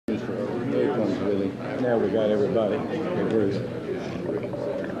Now we got everybody. Good,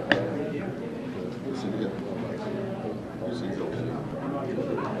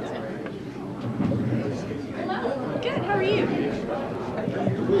 how are you?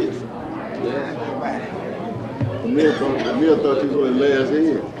 Emil thought you was last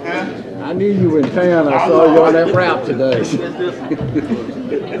here. I knew you were in town. I saw you on that route today.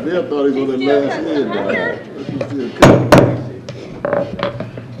 Emil thought he was the last here.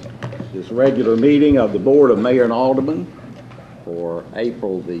 This regular meeting of the Board of Mayor and Aldermen for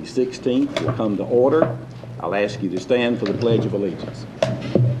April the 16th will come to order. I'll ask you to stand for the Pledge of Allegiance.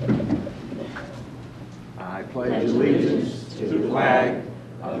 I pledge allegiance to the flag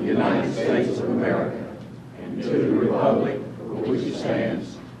of the United States of America and to the republic for which it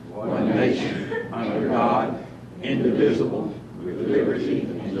stands, one nation, under God, indivisible, with liberty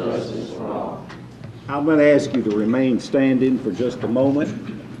and justice for all. I'm going to ask you to remain standing for just a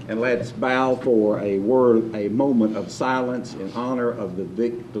moment, and let's bow for a moment of silence in honor of the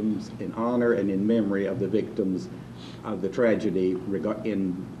victims, in honor and in memory of the victims of the tragedy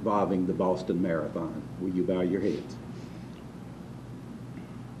involving the Boston Marathon. Will you bow your heads?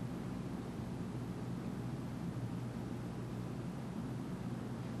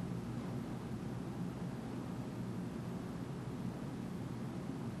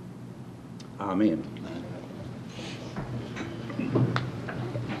 Amen.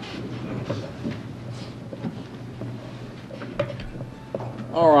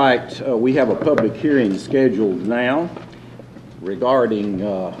 All right, we have a public hearing scheduled now regarding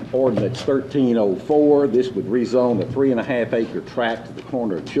Ordinance 1304. This would rezone a 3.5-acre tract to the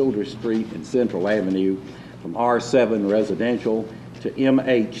corner of Childress Street and Central Avenue from R7 residential to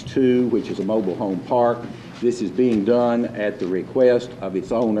MH2, which is a mobile home park. This is being done at the request of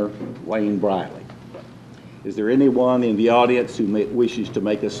its owner, Wayne Briley. Is there anyone in the audience who wishes to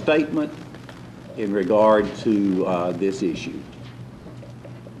make a statement in regard to this issue?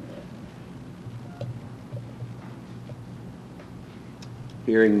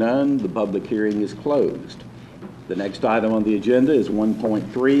 Hearing none, the public hearing is closed. The next item on the agenda is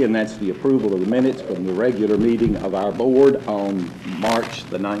 1.3, and that's the approval of the minutes from the regular meeting of our board on March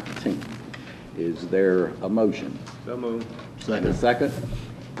the 19th. Is there a motion? So moved. And a second?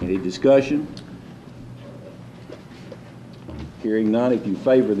 Any discussion? Hearing none, if you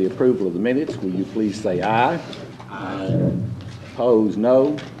favor the approval of the minutes, will you please say aye? Aye. Opposed,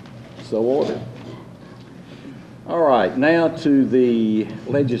 no. So ordered. All right, now to the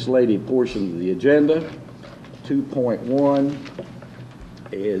legislative portion of the agenda. 2.1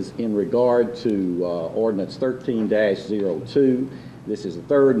 is in regard to Ordinance 13-02. This is the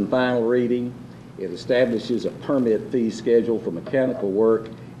third and final reading. It establishes a permit fee schedule for mechanical work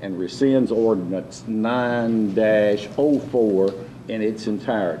and rescinds Ordinance 9-04 in its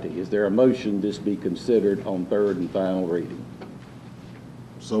entirety. Is there a motion this be considered on third and final reading?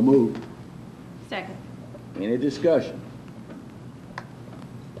 So moved. Second. Any discussion?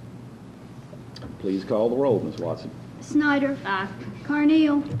 Please call the roll, Ms. Watson. Snyder. Aye.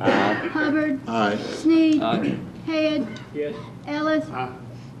 Carneal. Aye. Hubbard. Aye. Sneed. Aye. Head. Yes. Ellis. Aye.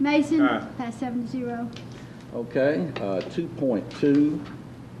 Mason. Aye. Pass 7-0. Okay, 2.2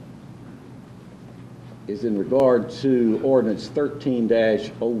 is in regard to Ordinance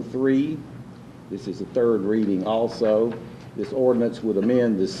 13-03. This is the third reading also. This ordinance would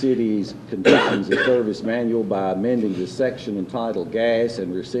amend the city's conditions of service manual by amending the section entitled gas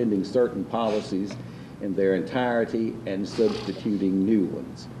and rescinding certain policies in their entirety and substituting new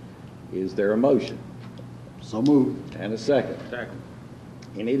ones. Is there a motion? So moved. And a second? Second.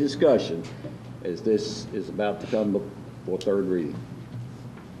 Any discussion as this is about to come for third reading?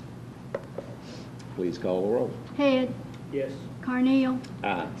 Please call the roll. Head. Yes. Carneal.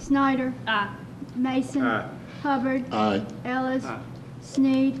 Aye. Snyder. Aye. Mason. Aye. Hubbard. Aye. Ellis. Aye.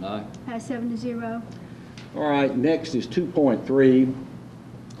 Sneed. Aye. Pass 7-0. All right, next is 2.3.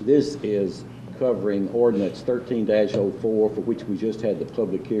 This is covering Ordinance 13-04, for which we just had the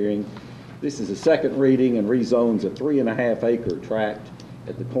public hearing. This is a second reading and rezones a 3.5-acre tract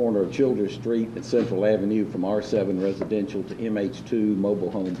at the corner of Childress Street and Central Avenue from R7 residential to MH2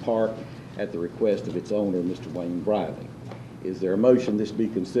 mobile home park at the request of its owner, Mr. Wayne Briley. Is there a motion this be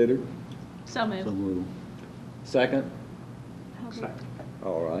considered? So moved. So moved. Second? Second.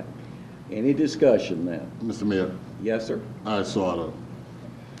 All right. Any discussion now? Mr. Mayor, Yes, sir? I sort of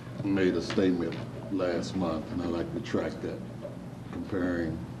made a statement last month, and I'd like to retract that,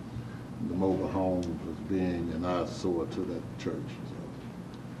 comparing the mobile homes as being an eyesore to that church.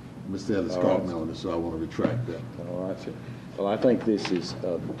 So, Mr. Ellis called me on this, so I want to retract that. All right, sir. Well, I think this is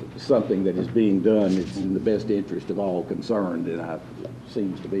something that is being done. It's in the best interest of all concerned, and it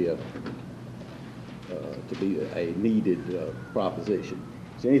seems to be to be a needed proposition.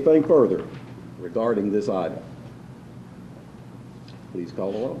 Is there anything further regarding this item? Please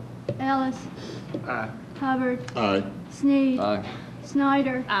call the roll. Ellis. Aye. Hubbard. Aye. Sneed. Aye.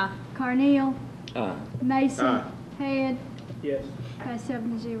 Snyder. Aye. Carneal. Aye. Mason. Aye. Head. Yes. Pass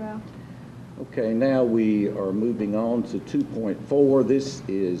 7-0. Okay, now we are moving on to 2.4. This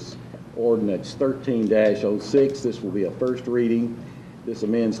is ordinance 13-06. This will be a first reading. This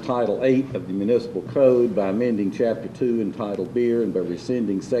amends Title 8 of the Municipal Code by amending Chapter 2 entitled Beer and by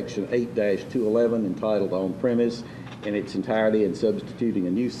rescinding Section 8-211 entitled On Premise in its entirety and substituting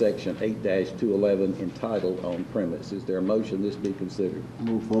a new Section 8-211 entitled On Premise. Is there a motion this be considered?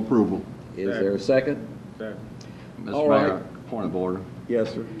 Move for approval. Is there a second? Second. All Mr. right. Mayor, point of order.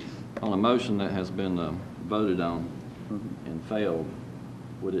 Yes, sir. On a motion that has been voted on and failed,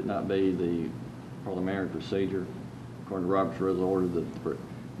 would it not be the parliamentary procedure, according to Robert's Rules of Order,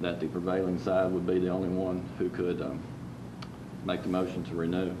 that the prevailing side would be the only one who could make the motion to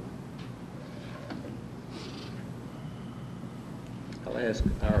renew? I'll ask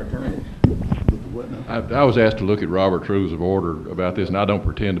our attorney. I was asked to look at Robert's Rules of Order about this, and I don't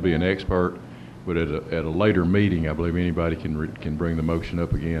pretend to be an expert, but at a later meeting, I believe anybody can bring the motion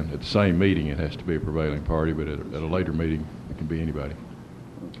up again. At the same meeting, it has to be a prevailing party, but at a later meeting, it can be anybody.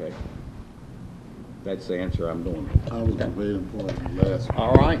 Okay. That's the answer I'm doing. I was debating for the last one.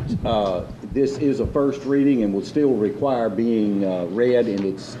 All right. This is a first reading and will still require being read in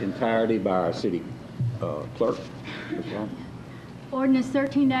its entirety by our city clerk. Ms. Long? Ordinance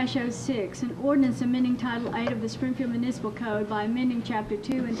 13-06, an ordinance amending Title 8 of the Springfield Municipal Code by amending Chapter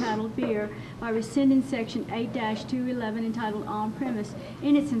 2 entitled Beer by rescinding Section 8-211 entitled On Premise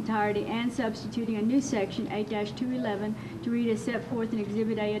in its entirety and substituting a new Section 8-211 to read as set forth in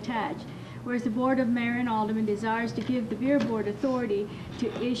Exhibit A attached. Whereas the Board of Mayor and Aldermen desires to give the Beer Board authority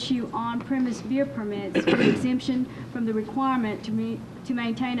to issue on-premise beer permits with exemption from the requirement to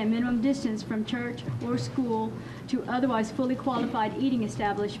maintain a minimum distance from church or school to otherwise fully qualified eating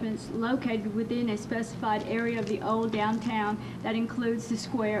establishments located within a specified area of the old downtown that includes the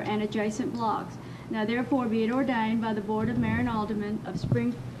square and adjacent blocks. Now therefore be it ordained by the Board of Mayor and Aldermen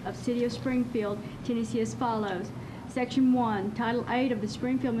of City of Springfield, Tennessee as follows. Section 1, Title 8 of the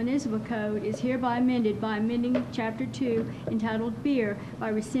Springfield Municipal Code is hereby amended by amending Chapter 2 entitled Beer by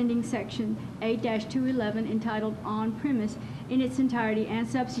rescinding Section 8-211 entitled On Premise in its entirety and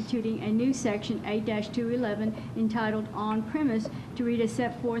substituting a new Section 8-211 entitled On Premise to read as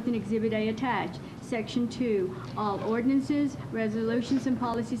set forth in Exhibit A attached. Section 2, all ordinances, resolutions, and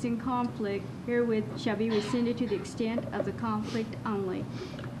policies in conflict herewith shall be rescinded to the extent of the conflict only.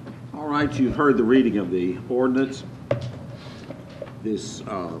 All right, you've heard the reading of the ordinance. This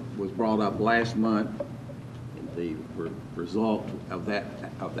was brought up last month. The result of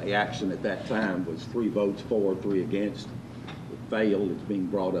the action at that time was 3 votes for, 3 against. It failed. It's being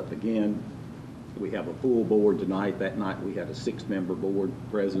brought up again. We have a full board tonight. That night we had a 6-member board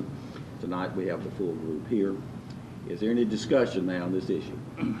present. Tonight we have the full group here. Is there any discussion now on this issue?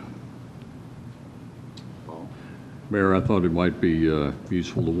 Paul? Mayor, I thought it might be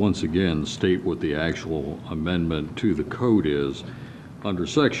useful to once again state what the actual amendment to the code is. Under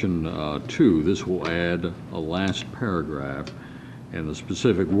Section 2, this will add a last paragraph, and the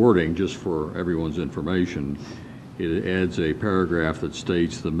specific wording, just for everyone's information, it adds a paragraph that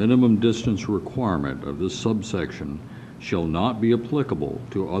states the minimum distance requirement of this subsection shall not be applicable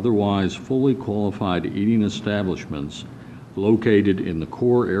to otherwise fully qualified eating establishments located in the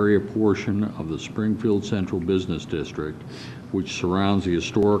core area portion of the Springfield Central Business District, which surrounds the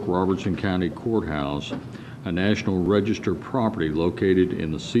historic Robertson County Courthouse, a National Register property located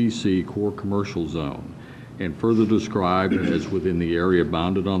in the CC Core Commercial Zone, and further described as within the area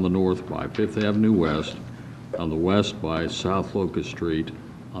bounded on the north by 5th Avenue West, on the west by South Locust Street,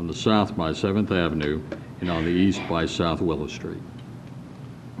 on the south by 7th Avenue, and on the east by South Willow Street.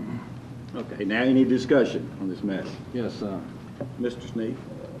 Okay, now any discussion on this matter? Yes, Mr. Sneed?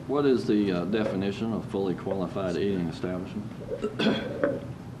 what is the definition of fully qualified eating establishment?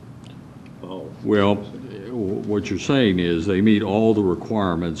 Oh. Well, what you're saying is they meet all the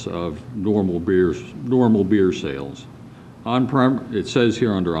requirements of normal beer sales. It says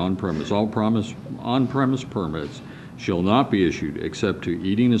here under on-premise, on-premise permits shall not be issued except to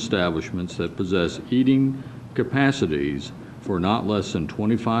eating establishments that possess eating capacities for not less than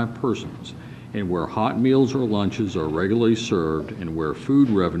 25 persons, and where hot meals or lunches are regularly served, and where food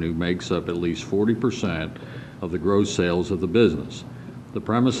revenue makes up at least 40% of the gross sales of the business. The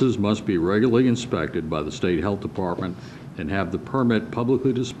premises must be regularly inspected by the State Health Department and have the permit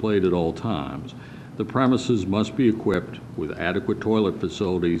publicly displayed at all times. The premises must be equipped with adequate toilet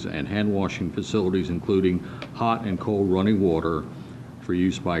facilities and hand washing facilities, including hot and cold running water for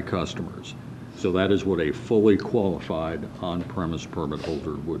use by customers. So that is what a fully qualified on-premise permit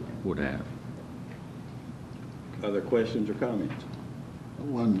holder would have. Other questions or comments?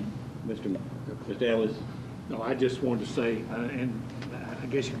 One, Mr. Ellis? No, I just wanted to say, and I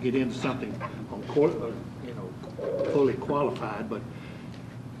guess you get into something on, fully qualified, but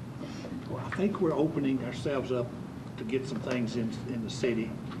I think we're opening ourselves up to get some things in the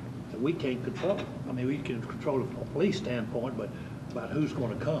city that we can't control. I mean, we can control it from a police standpoint, but about who's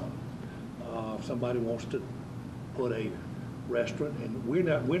going to come. If somebody wants to put a restaurant, and we're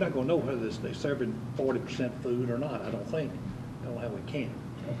not going to know whether they're serving 40% food or not. I don't think. I don't know how we can.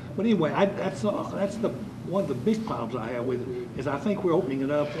 But anyway, that's the one of the big problems I have with it is I think we're opening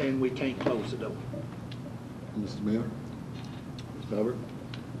it up and we can't close the door. Mr. Mayor, Mr. Hubbard?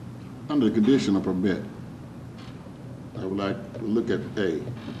 under the conditional permit, I would like to look at A.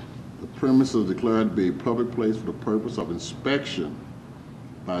 The premise is declared to be a public place for the purpose of inspection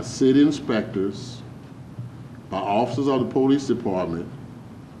by city inspectors, by officers of the police department,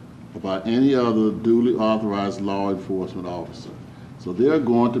 or by any other duly authorized law enforcement officer. So they're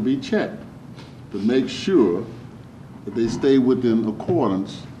going to be checked to make sure that they stay within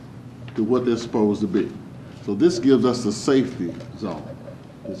accordance to what they're supposed to be. So this gives us a safety zone.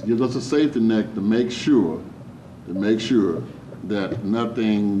 This gives us a safety net to make sure that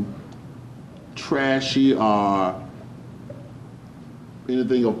nothing trashy or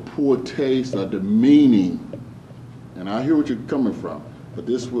anything of poor taste or demeaning. And I hear what you're coming from, but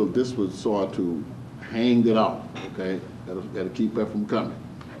this will sort to hang it off, okay? That'll keep that from coming,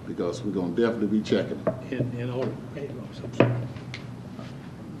 because we're gonna definitely be checking it. In order, I'm sorry.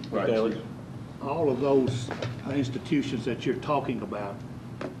 Right. All of those institutions that you're talking about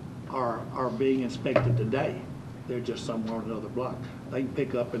are being inspected today. They're just somewhere on another block. They can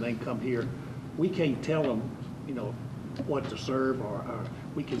pick up and they can come here. We can't tell them, what to serve, or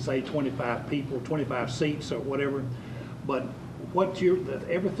we can say 25 people, 25 seats or whatever. But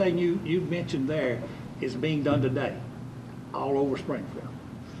everything you mentioned there is being done today, all over Springfield.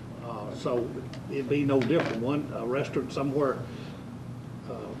 So it'd be no different. A restaurant somewhere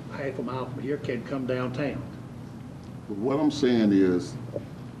half a mile from here can come downtown. But what I'm saying is,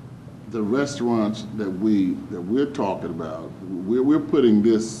 the restaurants that we're talking about, we're putting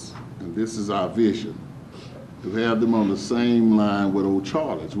this, and this is our vision, to have them on the same line with Old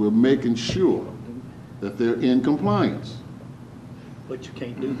Charlie's. We're making sure that they're in compliance. But you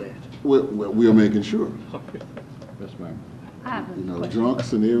can't do that. We're making sure. Yes, ma'am. I have a question.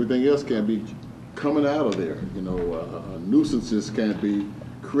 Drunks and everything else can't be coming out of there. Nuisances can't be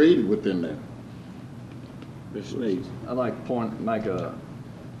created within there. Mr. Sneeds? I'd like to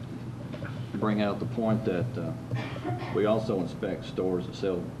bring out the point that we also inspect stores that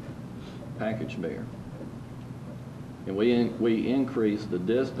sell packaged beer. And we increased the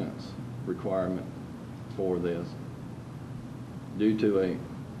distance requirement for this due to a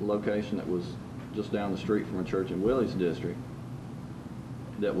location that was just down the street from a church in Willie's district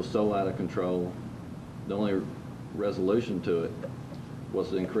that was so out of control. The only resolution to it was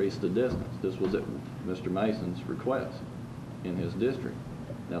to increase the distance. This was at Mr. Mason's request in his district.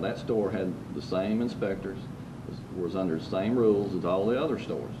 Now that store had the same inspectors, was under the same rules as all the other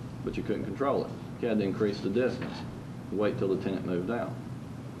stores, but you couldn't control it. You had to increase the distance, wait till the tenant moved out.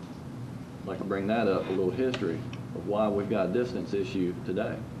 I'd like to bring that up, a little history of why we've got a distance issue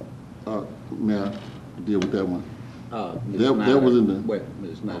today. May I deal with that one? Ms. That was in the... Well,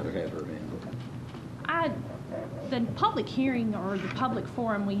 Ms. Snyder had her hand. The public hearing or the public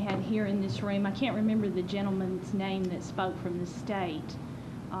forum we had here in this room, I can't remember the gentleman's name that spoke from the state.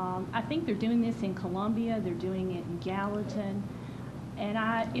 I think they're doing this in Columbia, they're doing it in Gallatin. And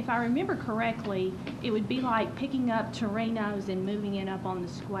if I remember correctly, it would be like picking up Torino's and moving it up on the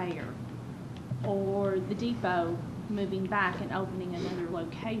square, or the depot moving back and opening another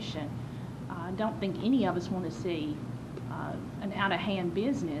location. I don't think any of us want to see an out-of-hand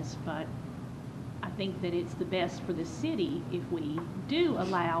business, but I think that it's the best for the city if we do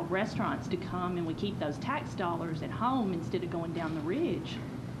allow restaurants to come and we keep those tax dollars at home instead of going down the ridge.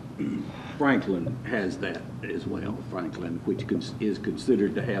 Franklin has that as well, Franklin, which is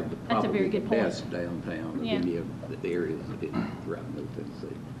considered to have That's a very probably the good point. best downtown of Yeah. any of the areas throughout Middle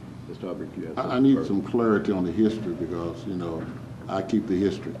Tennessee. Mr. Hubbard, you have something I need further? some clarity on the history, because, I keep the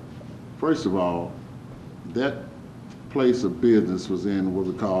history. First of all, that place of business was in what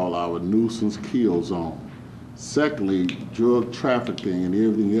we call our nuisance kill zone. Secondly, drug trafficking and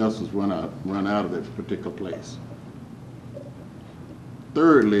everything else was run out of that particular place.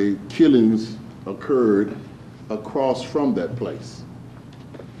 Thirdly, killings occurred across from that place.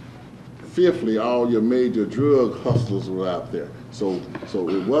 Fifthly, all your major drug hustlers were out there. So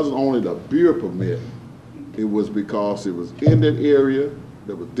it wasn't only the beer permit, it was because it was in that area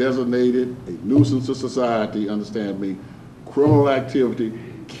that was designated a nuisance to society, understand me, criminal activity,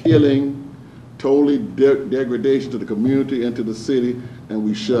 killing, totally degradation to the community and to the city, and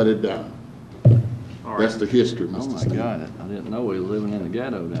we shut it down. That's the history, Mr. Oh my Steve. God, I didn't know we were living in the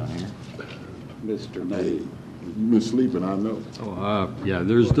ghetto down here. Mr. Hey, May. you've been sleeping, I know. Yeah,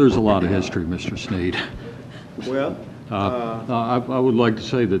 there's a lot of history, Mr. Sneed. Well, I would like to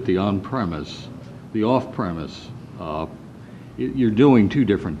say that the on-premise, the off-premise, you're doing two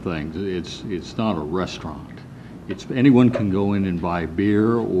different things. It's not a restaurant. Anyone can go in and buy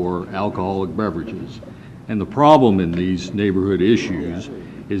beer or alcoholic beverages. And the problem in these neighborhood issues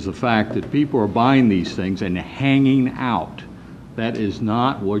is the fact that people are buying these things and hanging out. That is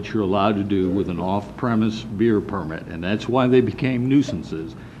not what you're allowed to do with an off-premise beer permit, and that's why they became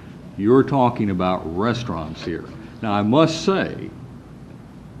nuisances. You're talking about restaurants here. Now, I must say,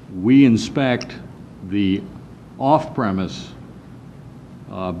 we inspect the off-premise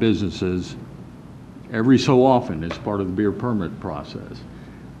businesses every so often as part of the beer permit process.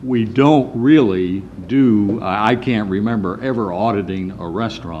 We don't really do, I can't remember ever auditing a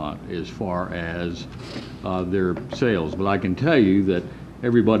restaurant as far as their sales, but I can tell you that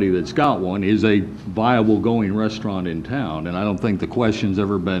everybody that's got one is a viable going restaurant in town, and I don't think the question's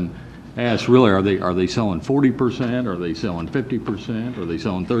ever been asked, really, are they selling 40%, are they selling 50%, are they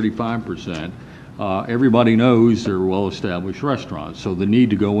selling 35%? Everybody knows they're well-established restaurants, so the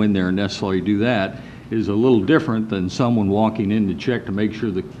need to go in there and necessarily do that is a little different than someone walking in to check to make sure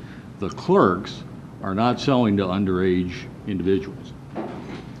the clerks are not selling to underage individuals.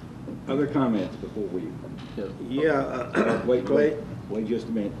 Other comments before we? yeah, Wait Clay? just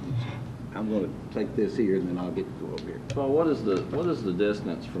a minute. I'm going to take this here and then I'll get to go over here. Well, what is the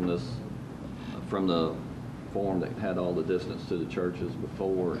distance from this, from the form that had all the distance to the churches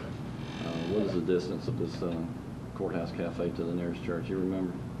before? What is the distance of this courthouse cafe to the nearest church? You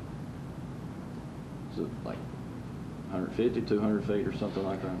remember? Is it like 150, 200 feet or something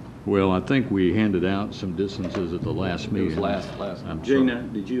like that? Well, I think we handed out some distances at the last It meeting. was last. I'm sorry. Gina,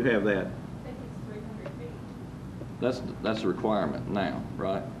 did you have that? I think it's 300 feet. That's a requirement now,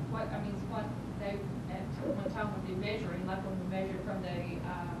 right? What, I mean, it's what they, at one time would be measuring, like when we measured from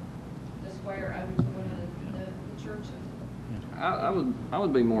the square over to one of the churches. I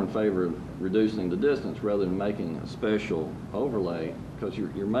would be more in favor of reducing the distance rather than making a special overlay, because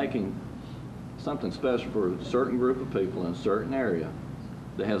you're making something special for a certain group of people in a certain area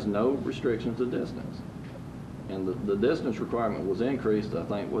that has no restrictions to distance. And the distance requirement was increased, I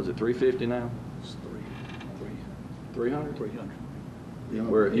think, was it 350 now? It's 300? 300.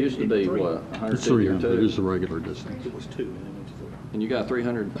 Where it used to be, what, It's 150 or 300, it 2? is the regular distance. It was 2 and then went to 3. And you got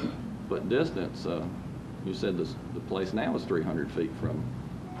 300-foot distance. You said the place now is 300 feet from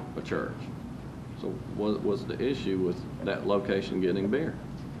a church. So what was the issue with that location getting bigger?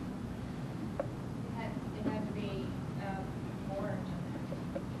 It had to be more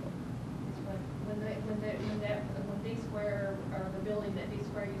than that. It's when D Square, or the building that D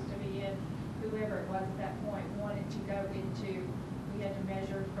Square used to be in, whoever it was at that point wanted to go into, we had to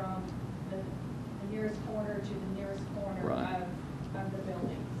measure from the nearest corner to the nearest corner Right. of the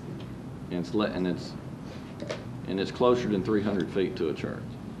buildings. And it's closer than 300 feet to a church.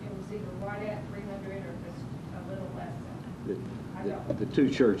 It was either right at 300 or just a little less than that. The two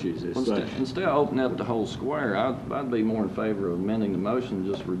churches as such. Instead of opening up the whole square, I'd be more in favor of amending the motion and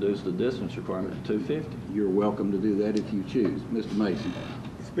just reduce the distance requirement to 250. You're welcome to do that if you choose. Mr. Mason.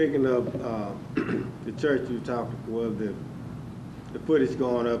 Speaking of the church you talked, well, the footage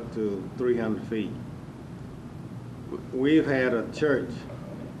going up to 300 feet. We've had a church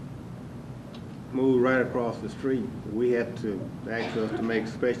move right across the street. We had to ask us to make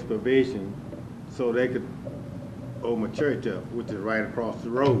special provision so they could open a church up, which is right across the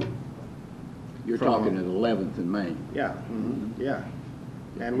road. You're talking at 11th and Main. Yeah, yeah.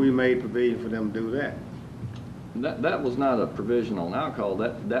 And we made provision for them to do that. That was not a provision on alcohol.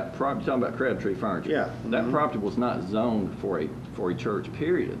 That property, talking about Crabtree Furniture. Yeah. That property was not zoned for a church,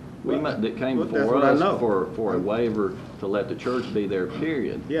 period. That came Well, that's before what I us know. for a waiver to let the church be there,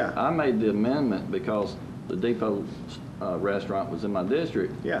 period. Yeah. I made the amendment because the Depot restaurant was in my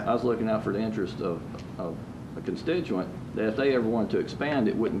district. Yeah. I was looking out for the interest of a constituent, that if they ever wanted to expand,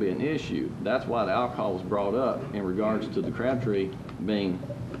 it wouldn't be an issue. That's why the alcohol was brought up in regards to the Crabtree being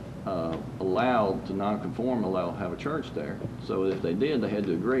allowed to non-conform, allowed to have a church there. So if they did, they had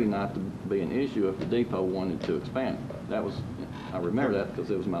to agree not to be an issue if the depot wanted to expand. That was I remember that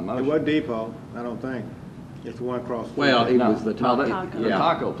because it was my It motion. was Depot, I don't think. It's the one across. the Well, street. it No, was the no, taco. The Yeah.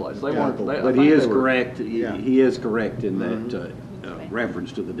 taco place. They weren't, they- I But think he they is were- correct, Yeah. he is correct in that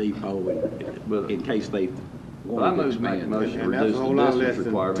reference to the depot, But- in case they But I wanted to moved to make a expand. motion to And that's reduce a the whole lot distance less than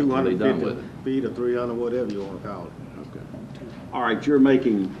requirement and be done 250 with it. feet or 300, whatever you want to call it. All right, you want to I make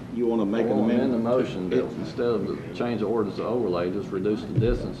an want to amend the amendment? motion that instead of the change the ordinance to overlay, just reduce the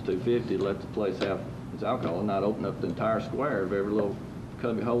distance to 50, let the place have its alcohol, and not open up the entire square of every little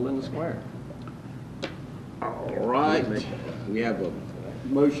cubby hole in the square. All right, we have a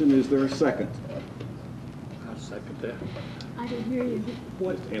motion, is there a second? I second that. I didn't hear you.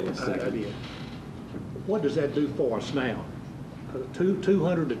 What, Ellis I second. did. What does that do for us now?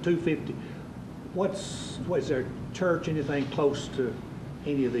 200 to 250, is there church, anything close to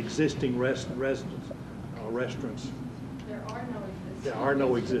any of the existing restaurants? There are no existing. There are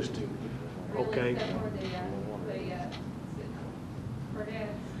no existing, Really, okay. except for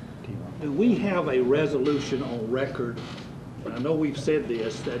Burnette's. Do we have a resolution on record? I know we've said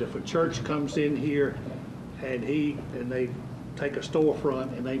this, that if a church comes in here and they take a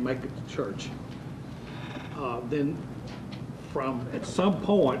storefront and they make it the church, then at some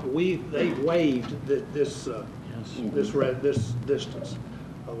point, they waived this distance.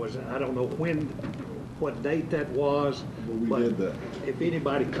 I don't know what date that was. But we did that. If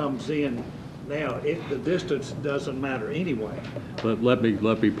anybody comes in now, the distance doesn't matter anyway. Let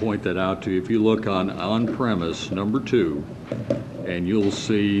me point that out to you. If you look on premise number 2, and you'll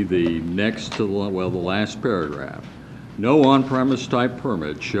see the next to the last paragraph. No on-premise type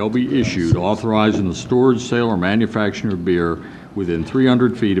permit shall be issued authorizing the storage, sale, or manufacturing of beer within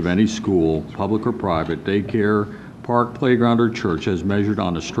 300 feet of any school, public or private, daycare, park, playground, or church as measured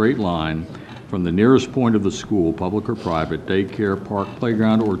on a straight line from the nearest point of the school, public or private, daycare, park,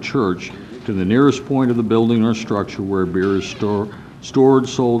 playground, or church to the nearest point of the building or structure where beer is stored,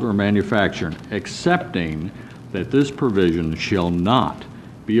 sold, or manufactured, excepting that this provision shall not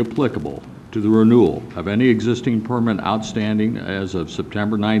be applicable to the renewal of any existing permit outstanding as of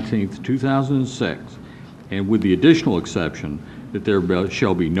September 19th, 2006, and with the additional exception that there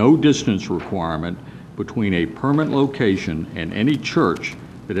shall be no distance requirement between a permit location and any church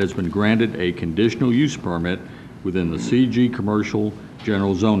that has been granted a conditional use permit within the CG Commercial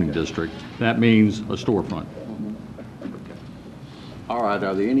General Zoning District. That means a storefront. All right,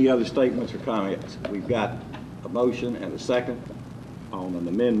 are there any other statements or comments? We've got a motion and a second on an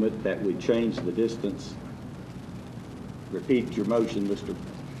amendment that would change the distance. Repeat your motion, Mr.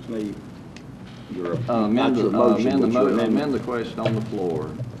 Sneed. Amend the amendment. amend the question on the floor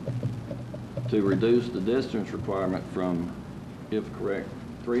to reduce the distance requirement from, if correct,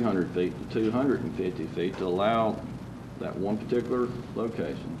 300 feet to 250 feet to allow that one particular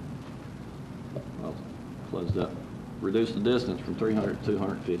location, well, closed up, reduce the distance from 300 to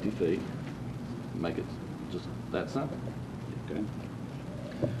 250 feet, make it just that simple. Okay.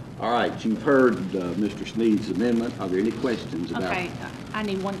 All right, you've heard Mr. Sneed's amendment. Are there any questions about? Okay, I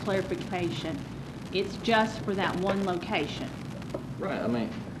need one clarification. It's just for that one location. Right, I mean,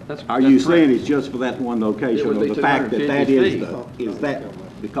 that's. Are that's you saying correct. it's just for that one location, It would or be the fact that 250 is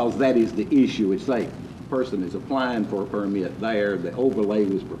that, because that is the issue? It's like the person is applying for a permit there, the overlay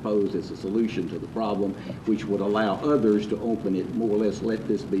was proposed as a solution to the problem, which would allow others to open it, more or less let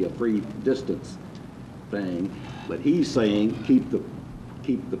this be a free distance thing. But he's saying keep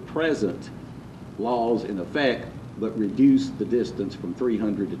the present laws in effect, but reduce the distance from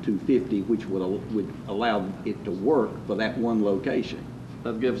 300 to 250, which would allow it to work for that one location.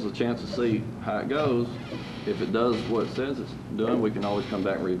 That gives us a chance to see how it goes. If it does what it says it's doing, we can always come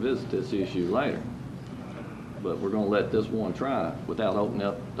back and revisit this issue later. But we're gonna let this one try without opening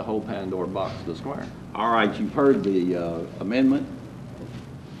up the whole Pandora box of the square. All right, you've heard the amendment.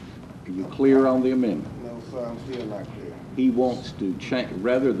 Are you clear on the amendment? No, sir, I'm still not clear. He wants to change,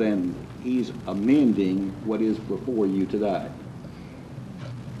 rather than he's amending what is before you today,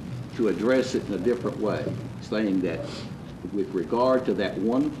 to address it in a different way, saying that with regard to that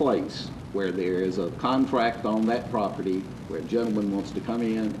one place where there is a contract on that property, where a gentleman wants to come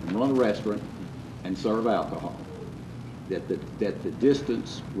in and run a restaurant and serve alcohol, that the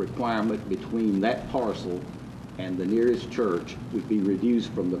distance requirement between that parcel and the nearest church would be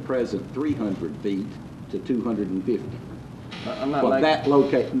reduced from the present 300 feet to 250. I'm not For making, that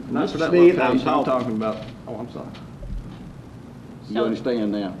location. not for Mr. that Smith, location, I'm talking about, oh, I'm sorry. You So-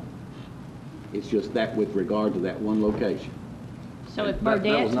 understand now? It's just that with regard to that one location. So if That was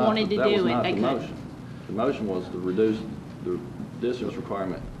Burdette's not wanted the- to that was do it, not they the could. motion. The motion was to reduce the distance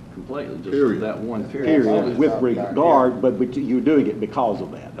requirement completely, just for Period. that one period. Period, with regard, but you're doing it because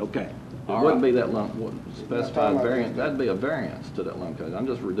of that, okay. It wouldn't be that specified variance, that'd be a variance to that location. I'm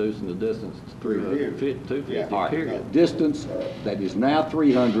just reducing the distance to 250, All right. period. Distance that is now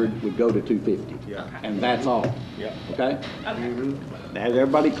 300 would go to 250. Yeah. And that's all. Yeah. Okay? Now, is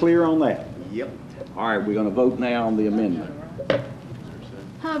everybody clear on that? Yep. All right, we're going to vote now on the amendment.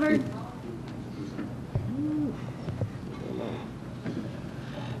 Hubbard,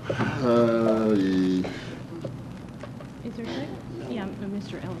 Is there a second? Yeah,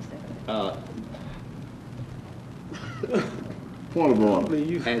 Mr. Ellis seconded. Point of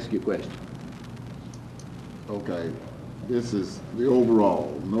order. Ask your question. Okay, this is the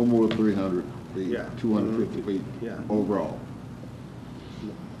overall, no more 300 feet, Yeah. 250 feet Yeah. overall.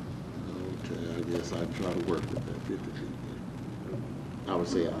 Okay, I guess I'd try to work with that 50 feet. I would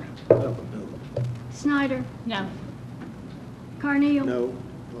say aye. Snyder, No. Carneal. No.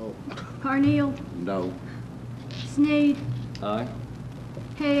 Carneal, No. Sneed, Aye.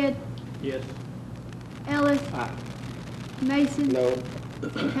 Head, Yes. Ellis. Mason. No.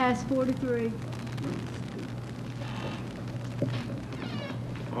 Pass 4-3.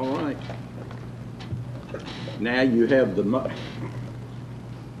 All right. Now you have the,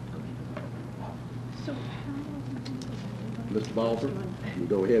 So Mr. Balfour, you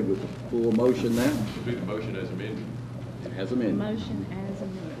go ahead with the full motion now, Would be the motion as amended. as amended. motion as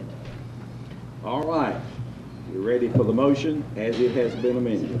amended. All right. You ready for the motion as it has been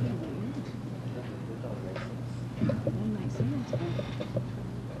amended? That makes sense.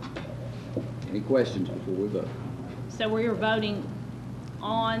 Any questions before we vote? So we're voting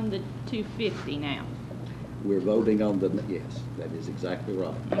on the 250 now. We're voting on the, yes, that is exactly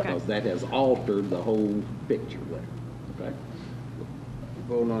right. Okay. Because that has altered the whole picture there, okay?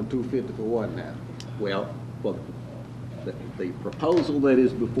 Voting on 250 for what now? Well, for the proposal that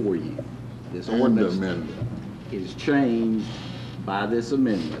is before you, this And the ordinance amendment. is changed by this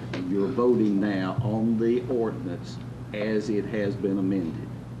amendment. And you're voting now on the ordinance as it has been amended.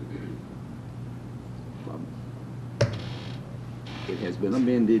 It has been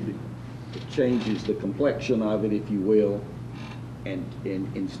amended, it changes the complexion of it, if you will, and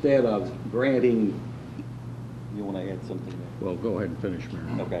instead of granting, you want to add something there? Well, go ahead and finish,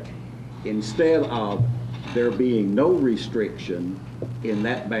 Mayor. Okay. Instead of there being no restriction in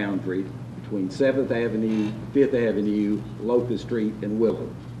that boundary between 7th Avenue, 5th Avenue, Locust Street, and Willow,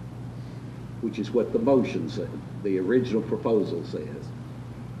 which is what the motion said, the original proposal says,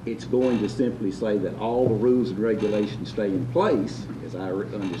 it's going to simply say that all the rules and regulations stay in place, as I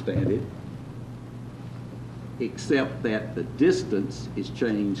understand it, except that the distance is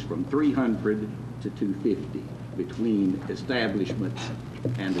changed from 300 to 250 between establishments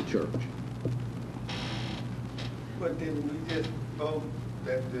and the church. But didn't we just vote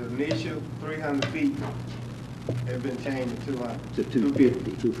that the initial 300 feet have been changed to 200? To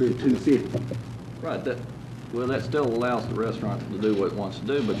 250. To 250. Right, well, that still allows the restaurant to do what it wants to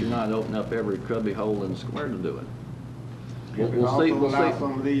do, but you're not opening up every cubby hole in the square to do it. It also allow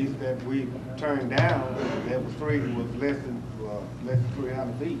some of these that we turned down, that was free, was less than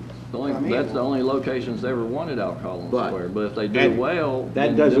 300 feet. That's the only locations they ever wanted alcohol in the But- square, but if they do and well, that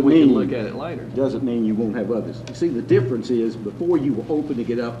then doesn't we can mean- look at it later. Doesn't mean you won't have others. You see, the difference is before you were opening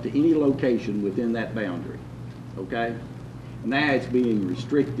it up to any location within that boundary, okay? Now it's being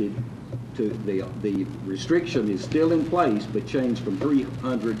restricted to, the restriction is still in place, but changed from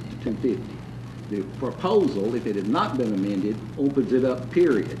 300 to 250. The proposal, if it had not been amended, opens it up,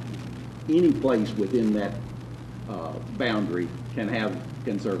 period. Any place within that boundary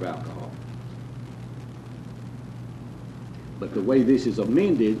can serve alcohol. But the way this is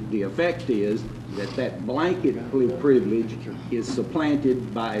amended, the effect is that that blanket privilege is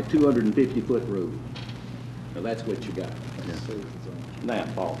supplanted by a 250-foot rule. Now, that's what you got. Now,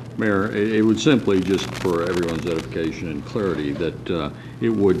 Paul. Mayor, it would simply, just for everyone's edification and clarity, that it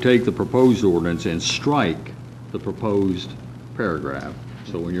would take the proposed ordinance and strike the proposed paragraph.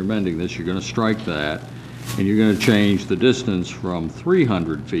 So when you're amending this, you're going to strike that, and you're going to change the distance from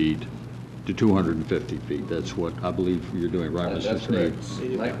 300 feet to 250 feet. That's what I believe you're doing, right, Mr. That's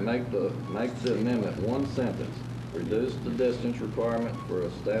Sneed? correct. Make the amendment one sentence. Reduce the distance requirement for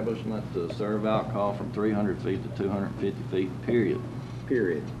establishment to serve alcohol from 300 feet to 250 feet, period.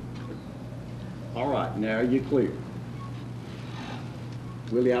 Period. All right, now are you clear?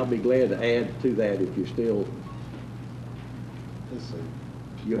 Willie, I'll be glad to add to that if you're still. Let's see.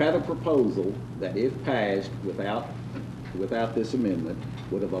 You had a proposal that if passed without this amendment,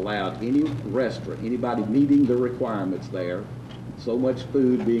 would have allowed any restaurant, anybody meeting the requirements there, so much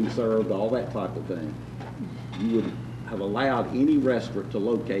food being served, all that type of thing. You would have allowed any restaurant to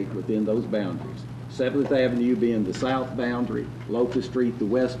locate within those boundaries. 7th Avenue being the south boundary, Locust Street the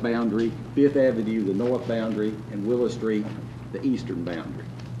west boundary, 5th Avenue the north boundary, and Willow Street the eastern boundary.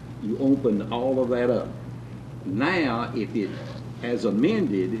 You opened all of that up. Now, if it, as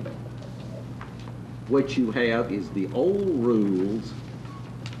amended, what you have is the old rules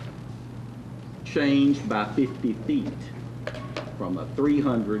changed by 50 feet from a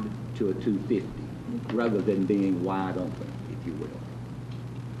 300 to a 250, rather than being wide open, if you will.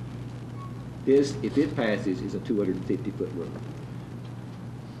 This, if it passes, is a 250-foot rule.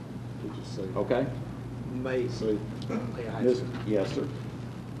 Okay? May I Yes, yes, sir.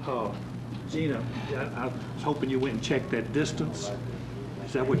 Gina, I was hoping you went and checked that distance.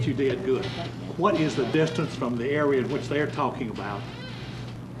 Is that what you did? Good. What is the distance from the area in which they're talking about?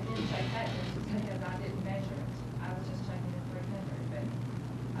 I didn't check that distance because I didn't measure it. I was just checking the 300,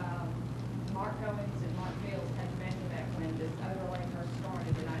 but Mark Owens and Mark Fields had to measure that when this overlay first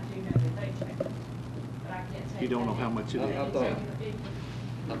started, and I do know that they checked it. But I can't take. You don't know how much it is? I thought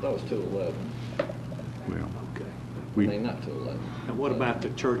it was 211. Well, Okay. I mean, not 211. And what about the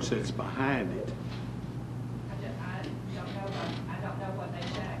church that's behind it? I don't know what they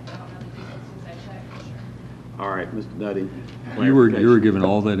checked. I don't know the distances they checked for sure. All right, Mr. Nutty. you were clarification. given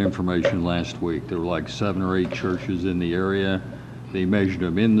all that information last week. There were like 7 or 8 churches in the area. They measured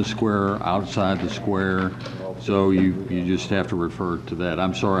them in the square, outside the square. So you just have to refer to that.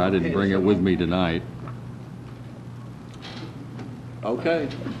 I'm sorry I didn't bring it with me tonight. Okay.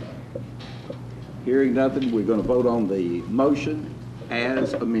 Hearing nothing, we're going to vote on the motion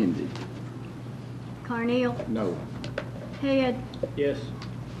as amended. Carneal, No. Head, Yes.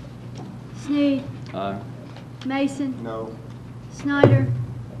 Sneed, Aye. Mason, No. Snyder,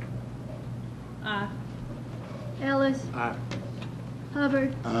 Aye. Ellis, Aye.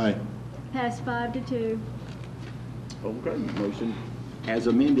 Hubbard, Aye. passed 5-2. Okay, motion as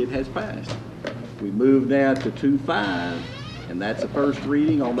amended has passed. We move now to 2.5, and that's the first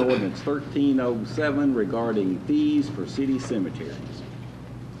reading on ordinance 1307 regarding fees for city cemeteries.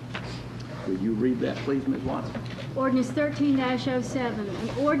 Will you read that, please, Ms. Watson? Ordinance 13-07, an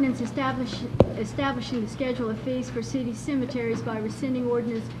ordinance establishing the schedule of fees for city cemeteries by rescinding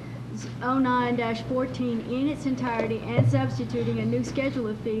ordinance 09-14 in its entirety and substituting a new schedule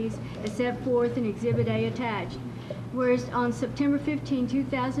of fees as set forth in Exhibit A attached. Whereas on September 15,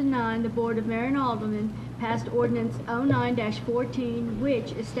 2009, the Board of Mayor and Aldermen passed ordinance 09-14,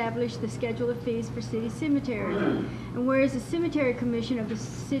 which established the schedule of fees for city cemeteries. And whereas the Cemetery Commission of the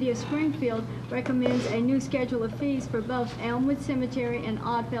City of Springfield recommends a new schedule of fees for both Elmwood Cemetery and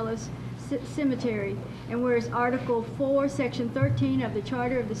Oddfellows Cemetery. And whereas Article 4, Section 13 of the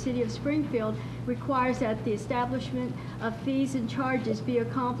Charter of the City of Springfield requires that the establishment of fees and charges be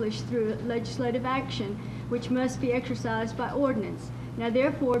accomplished through legislative action, which must be exercised by ordinance. Now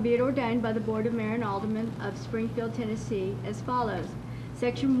therefore be it ordained by the Board of Mayor and Aldermen of Springfield, Tennessee, as follows.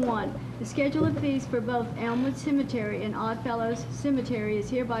 Section 1. The schedule of fees for both Elmwood Cemetery and Oddfellows Cemetery is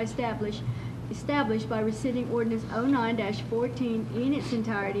hereby established by rescinding ordinance 09-14 in its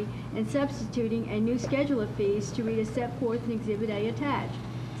entirety and substituting a new schedule of fees to read as set forth in Exhibit A attached.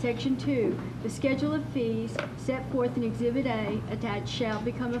 Section 2. The schedule of fees set forth in Exhibit A attached shall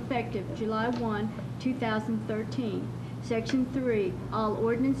become effective July 1, 2013. Section 3. All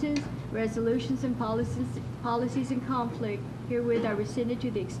ordinances, resolutions, and policies in conflict herewith are rescinded to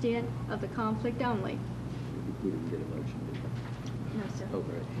the extent of the conflict only. We didn't get a motion, did we? No, sir.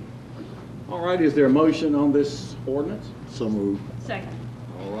 Okay. All right, is there a motion on this ordinance? So moved. Second.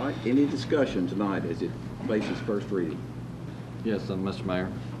 All right, any discussion tonight as it faces first reading? Yes, Mr.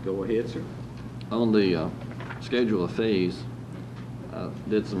 Mayor. Go ahead, sir. On the schedule of fees,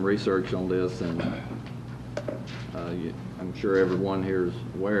 did some research on this, and I'm sure everyone here is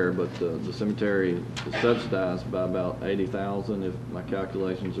aware, but the cemetery is subsidized by about $80,000, if my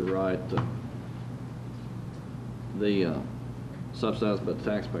calculations are right. The subsidized by the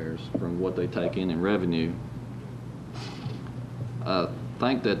taxpayers from what they take in revenue. I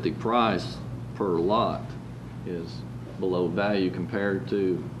think that the price per lot is below value compared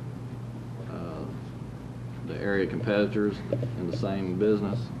to the area competitors in the same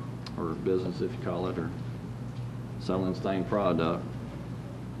business, or business if you call it, or selling the same product.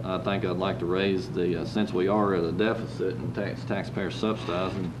 I think I'd like to raise the, since we are at a deficit and taxpayers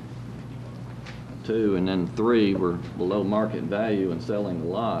subsidizing, 2, and then 3, we're below market value in selling the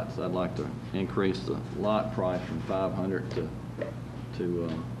lots. I'd like to increase the lot price from $500 to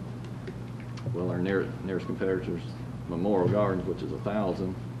well, our nearest competitors, Memorial Gardens, which is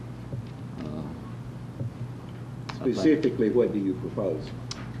 $1,000. Specifically, what do you propose?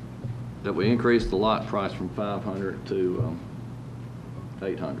 that we increase the lot price from 500 to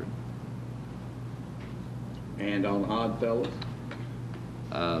 800. And on Odd Fellows?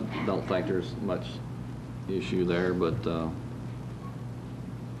 Don't think there's much issue there, but I'll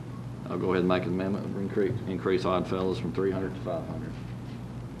go ahead and make an amendment, increase Odd Fellows from 300 to 500.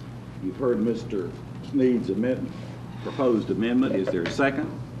 You've heard Mr. Sneed's amendment, proposed amendment. Is there a second?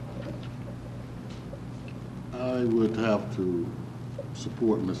 I would have to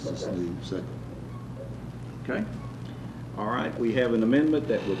support Mr. Sneed, second. Okay. All right, we have an amendment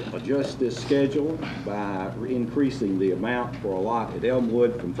that would adjust this schedule by increasing the amount for a lot at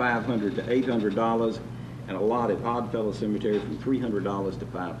Elmwood from $500 to $800 and a lot at Oddfellow Cemetery from $300 to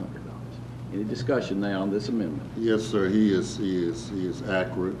 $500. Any discussion now on this amendment? Yes, sir, he is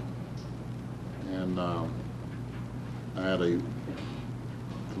accurate. And I had some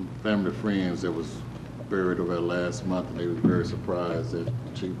family friends that was buried over there last month, and they were very surprised at the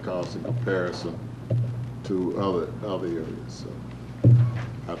cheap cost in comparison to other areas. So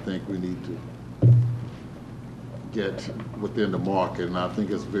I think we need to get within the market, and I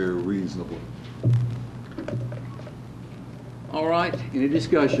think it's very reasonable. All right, any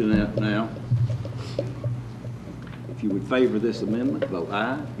discussion now? If you would favor this amendment, vote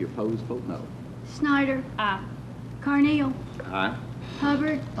aye. If you oppose, vote no. Snyder. Aye. Carneal. Aye.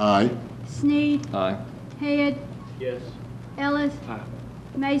 Hubbard. Aye. Sneed. Aye. Head. Yes. Ellis. Aye.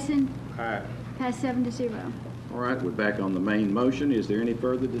 Mason. Aye. Pass 7-0. All right, we're back on the main motion. Is there any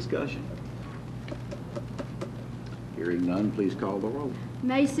further discussion? Hearing none, please call the roll.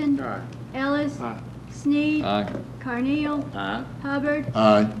 Mason. Aye. Ellis. Aye. Sneed. Aye. Carneal. Aye. Hubbard.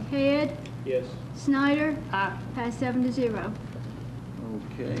 Aye. Head. Yes. Snyder. Aye. Pass 7-0.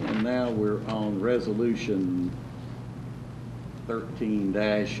 Okay, and now we're on resolution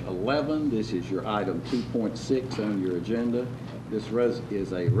 13-11. This is your item 2.6 on your agenda. This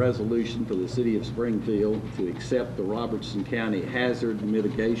is a resolution for the city of Springfield to accept the Robertson County Hazard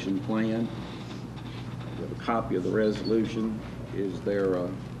Mitigation Plan. We have a copy of the resolution. Is there a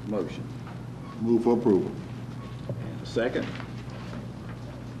motion? Move for approval. And a second?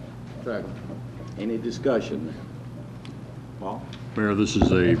 Second. Any discussion? Paul? Mayor, this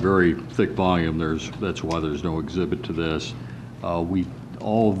is a very thick volume. That's why there's no exhibit to this.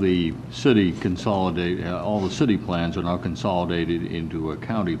 All the city plans are now consolidated into a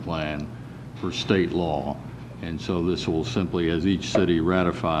county plan for state law. And so this will simply, as each city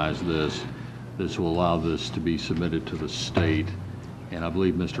ratifies this will allow this to be submitted to the state. And I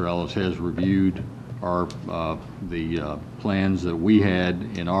believe Mr. Ellis has reviewed the plans that we had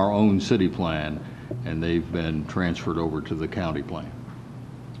in our own city plan, and they've been transferred over to the county plan.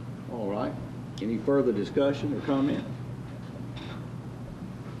 All right. Any further discussion or comment?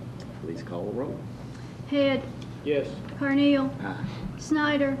 Please call the roll. Head. Yes. Carneal. Aye.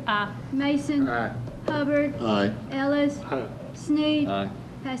 Snyder. Aye. Mason. Aye. Hubbard. Aye. Ellis. Aye. Sneed. Aye.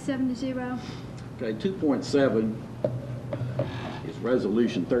 Pass 7-0. Okay, 2.7 is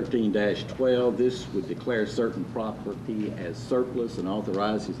Resolution 13-12. This would declare certain property as surplus and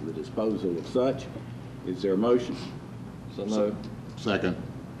authorizes the disposal of such. Is there a motion? So moved. Second.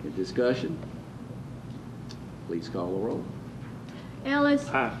 Any discussion? Please call the roll. Ellis.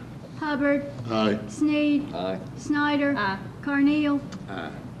 Aye. Hubbard. Aye. Sneed. Aye. Snyder. Aye. Carneal.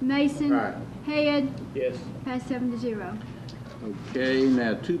 Aye. Mason. Aye. Head. Yes. Pass 7-0. Okay,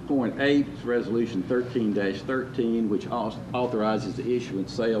 now 2.8 is Resolution 13-13, which authorizes the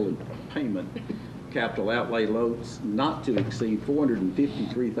issuance, sale, and payment of capital outlay loans not to exceed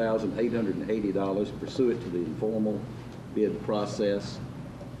 $453,880 pursuant to the informal bid process.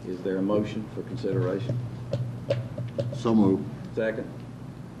 Is there a motion for consideration? So moved. Second?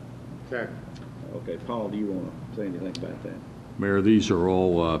 Second. Okay, Paul, do you want to say anything about that? Mayor, these are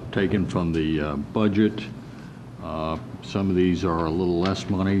all taken from the budget. Some of these are a little less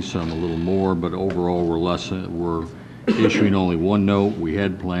money, some a little more, but overall we're issuing only one note. We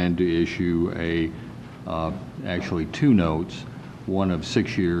had planned to issue actually two notes, one of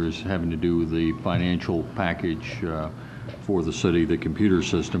 6 years having to do with the financial package for the city, the computer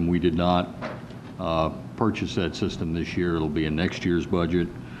system. We did not purchase that system this year. It'll be in next year's budget.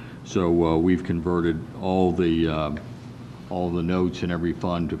 So we've converted all the notes in every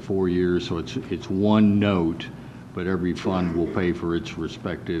fund to 4 years. So it's one note, but every fund will pay for its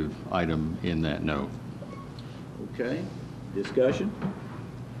respective item in that note. Okay, discussion?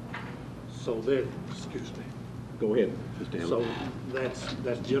 So there, excuse me. Go ahead, Mr. Ellis. So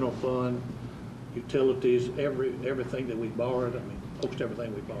that's general fund, utilities, everything that we borrowed, most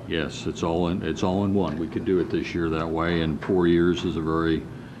everything we borrowed. Yes, it's all in one. We could do it this year that way, and 4 years is a very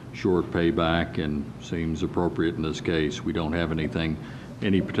short payback and seems appropriate in this case. We don't have anything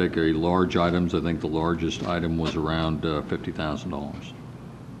any particularly large items. I think the largest item was around $50,000.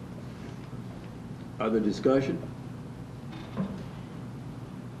 Other discussion?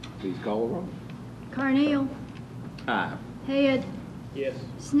 Please call the roll. Carnell. Aye. Head. Yes.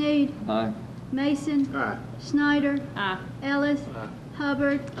 Sneed. Aye. Mason. Aye. Schneider. Aye. Ellis.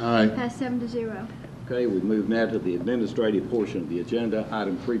 Hubbard. Aye. Passed 7-0. Okay, we move now to the administrative portion of the agenda.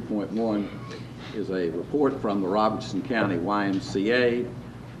 Item 3.1 is a report from the Robertson County YMCA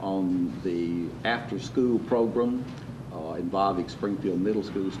on the after-school program involving Springfield Middle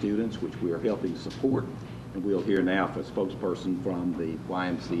School students, which we are helping support. And we'll hear now from a spokesperson from the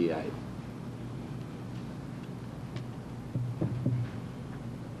YMCA.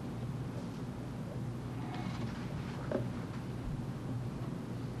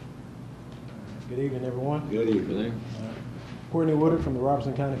 Good evening, everyone. Good evening. Courtney Woodard from the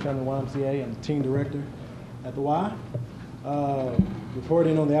Robertson County Family YMCA. I'm the team director at the Y.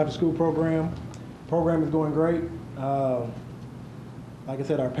 Reporting on the after-school program. Program is going great. Like I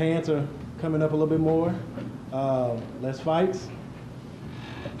said, our pants are coming up a little bit more. Less fights,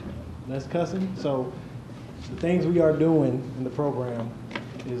 less cussing. So the things we are doing in the program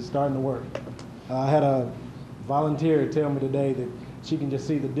is starting to work. I had a volunteer tell me today that she can just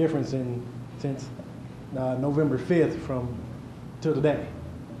see the difference since November 5th till today.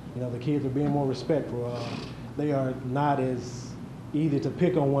 You know, the kids are being more respectful. They are not as easy to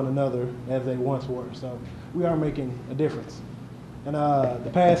pick on one another as they once were. So we are making a difference. And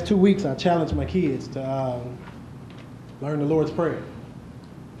the past 2 weeks, I challenged my kids to learn the Lord's Prayer.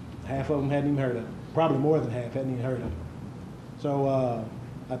 Half of them hadn't even heard of it. Probably more than half hadn't even heard of it. So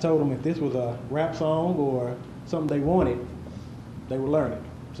I told them if this was a rap song or something they wanted, they would learn it.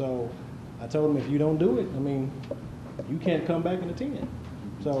 So I told them if you don't do it, I mean, you can't come back and attend.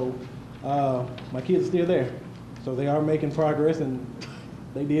 So my kids are still there. So they are making progress, and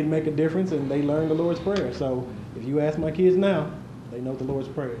they did make a difference, and they learned the Lord's Prayer. So if you ask my kids now, they know the Lord's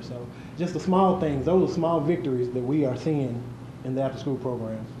Prayer. So just the small things, those are small victories that we are seeing in the after-school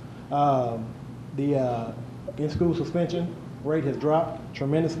program. The in-school suspension rate has dropped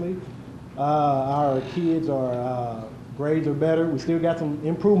tremendously. Our kids are grades are better. We still got some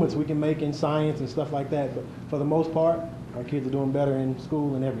improvements we can make in science and stuff like that, but for the most part, our kids are doing better in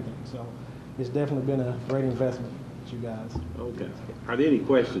school and everything. So it's definitely been a great investment with you guys. Okay. Are there any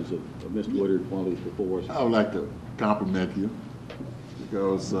questions of Mr. Woodard while he's before us? I would like to compliment you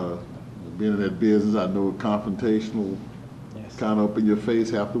because being in that business, I know confrontational, Yes. kind of up in your face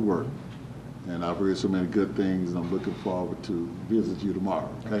have to work. And I've heard so many good things, and I'm looking forward to visit you tomorrow,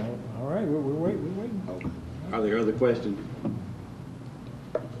 okay? All right, we're waiting. Okay. Are there other questions?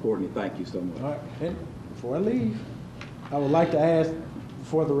 Courtney, thank you so much. All right, and before I leave, I would like to ask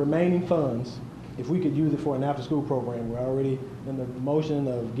for the remaining funds, if we could use it for an after-school program. We're already in the motion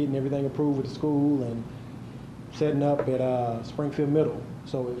of getting everything approved with the school and setting up at Springfield Middle.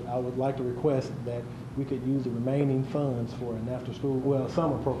 So I would like to request that we could use the remaining funds for an after-school,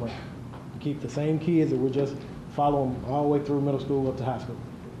 summer program. To keep the same kids that we're just following all the way through middle school up to high school.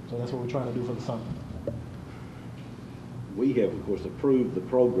 So that's what we're trying to do for the summer. We have, of course, approved the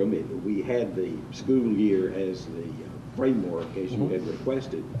program. We had the school year as the framework, as you had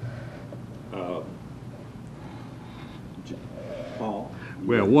requested. Paul?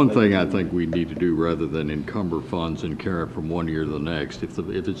 Well, one thing I think we need to do, rather than encumber funds and carry it from one year to the next, if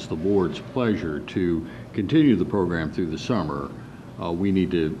it's the board's pleasure to continue the program through the summer, we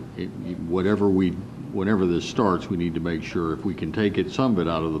need to, whenever this starts, we need to make sure if we can take some of it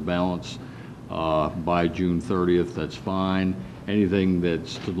out of the balance by June 30th, that's fine. Anything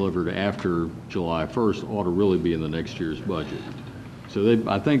that's delivered after July 1st ought to really be in the next year's budget. So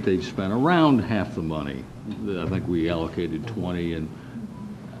I think they've spent around half the money. I think we allocated 20, and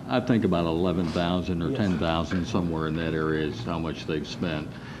I think about 11,000 or 10,000, somewhere in that area is how much they've spent.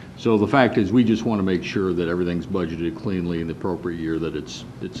 So the fact is, we just want to make sure that everything's budgeted cleanly in the appropriate year that it's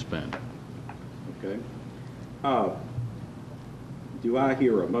spent. Okay. Do I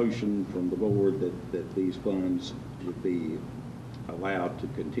hear a motion from the board that these funds would be allowed to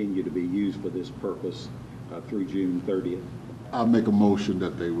continue to be used for this purpose through June 30th? I'll make a motion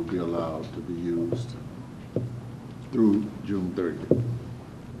that they will be allowed to be used through June 30th.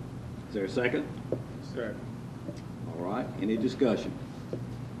 Is there a second? Sir. All right. Any discussion?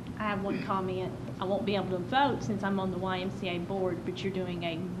 I have one comment. I won't be able to vote since I'm on the YMCA board, but you're doing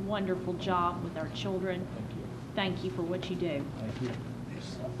a wonderful job with our children. Thank you for what you do. Thank you.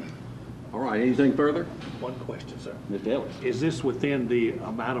 All right. Anything further? One question, sir. Mr. Ellis? Is this within the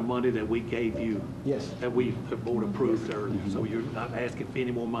amount of money that we gave you? Yes. That the board approved earlier? So you're not asking for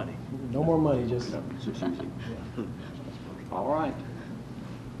any more money? No more money, just. All right.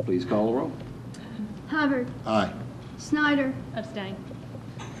 Please call the roll. Hubbard. Aye. Snyder. Abstain.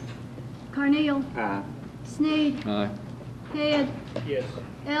 Carneal. Aye. Sneed. Aye. Head. Yes.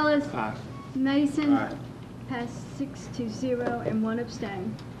 Ellis. Aye. Mason. Aye. Passed 6-0 and 1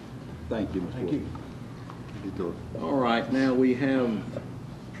 abstain. Thank you, Ms. Thank Wood. you. All right, now we have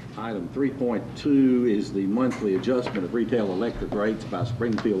item 3.2 is the monthly adjustment of retail electric rates by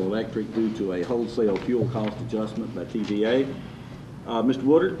Springfield Electric due to a wholesale fuel cost adjustment by TVA. Mr.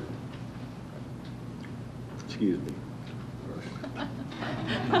 Woodard? Excuse me.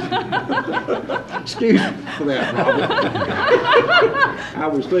 Excuse me for that, Robert. I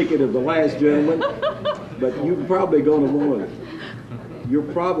was thinking of the last gentleman, but you're probably going to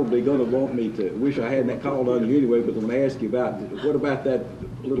want me to, wish I hadn't called on you anyway, but I'm going to ask you about, what about that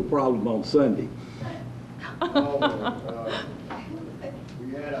little problem on Sunday? We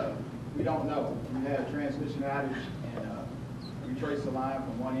don't know. We had a transmission outage, and we traced the line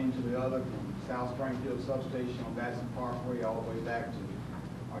from one end to the other, from South Springfield substation on Batson Parkway all the way back to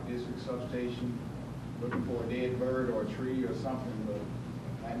our district substation, looking for a dead bird or a tree or something, but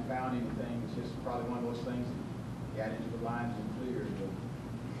hadn't found anything. It's just probably one of those things that got into the lines and cleared, but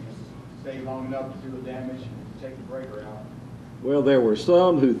just stayed long enough to do the damage and take the breaker out. Well, there were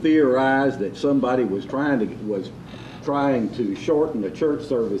some who theorized that somebody was trying to shorten the church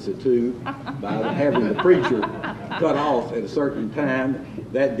service at 2 by having the preacher cut off at a certain time.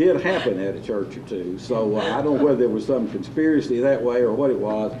 That did happen at a church or two. So I don't know whether there was some conspiracy that way or what it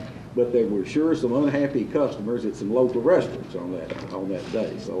was, but there were sure some unhappy customers at some local restaurants on that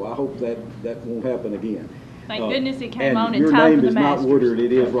day. So I hope that won't happen again. Thank goodness it came on in your time name for the is not Masters. Woodard,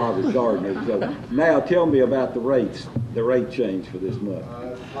 it is Robert Gardner. So now tell me about the rates, the rate change for this month.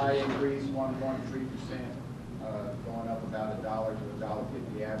 Slight increase, 1.3%, going up about $1 to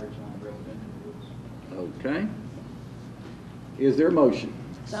 $1.50 average on residential bills. Okay. Is there a motion?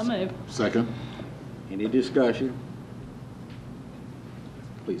 So moved. Second. Any discussion?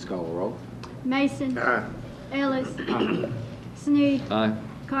 Please call the roll. Mason. Aye. Ellis. Sneed. Aye.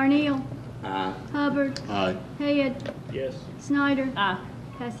 Carneal. Aye. Hubbard. Aye. Head. Yes. Snyder. Aye.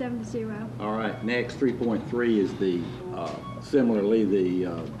 Passed 7-0. All right, next, 3.3 is the, similarly, the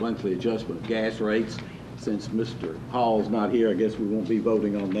monthly adjustment of gas rates. Since Mr. Hall's not here, I guess we won't be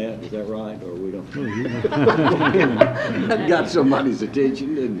voting on that. Is that right? Or we don't? I've got somebody's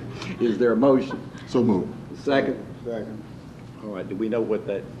attention. And is there a motion? So moved. Second? Second. All right, do we know what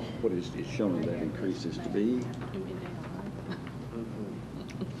is showing that increase is to be?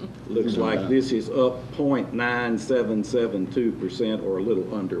 Looks like this is up 0.9772% or a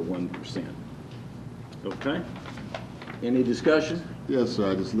little under 1%. Okay? Any discussion? Yes, sir,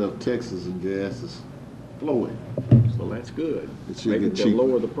 I just left Texas and gas is flowing. So that's good. It should Maybe get they'll cheaper.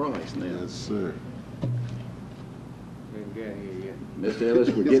 lower the price now. Yes, sir. Ain't got here yet. Mr. Ellis,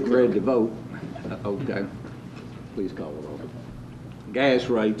 we're getting ready to vote. Okay. Please call the roll. Gas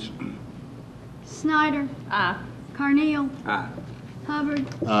rates. Snyder. Aye. Carneal. Aye. Hubbard.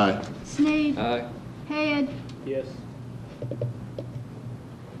 Aye. Sneed. Aye. Head. Yes.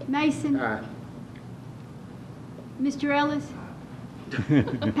 Mason. Aye. Mr. Ellis.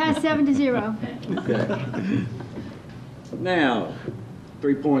 Passed 7-0. Okay. Now,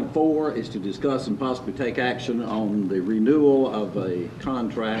 3.4 is to discuss and possibly take action on the renewal of a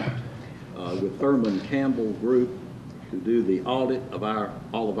contract with Thurman Campbell Group to do the audit of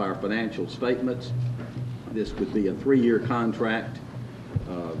all of our financial statements. This would be a 3-year contract.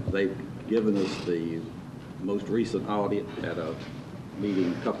 They've given us the most recent audit at a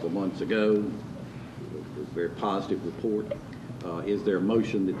meeting a couple of months ago. A very positive report. Is there a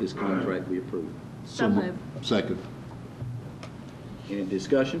motion that this contract be approved? So moved. Second. Any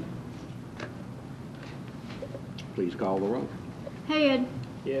discussion? Please call the roll. Head.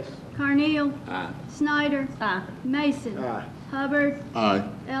 Yes. Carneal. Aye. Snyder. Aye. Mason. Aye. Hubbard. Aye.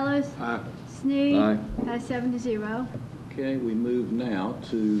 Ellis. Aye. Sneed. Aye. Passed 7-0. Okay, we move now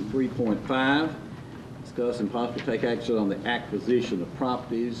to 3.5. Discuss and possibly take action on the acquisition of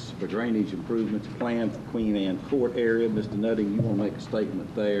properties for drainage improvements planned for Queen Anne Court area. Mr. Nutting, you want to make a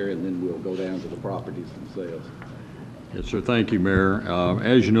statement there, and then we'll go down to the properties themselves. Yes, sir. Thank you, Mayor.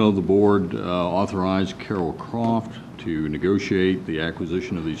 As you know, the board authorized Carol Croft to negotiate the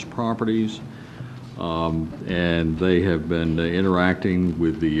acquisition of these properties, and they have been interacting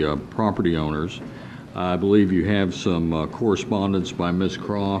with the property owners. I believe you have some correspondence by Ms.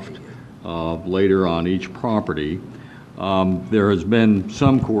 Croft later on each property. There has been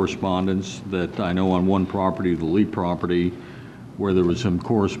some correspondence that I know on one property, the Lee property, where there was some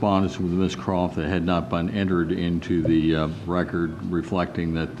correspondence with Ms. Croft that had not been entered into the record,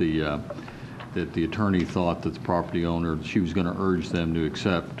 reflecting that the that the attorney thought that the property owner, she was going to urge them to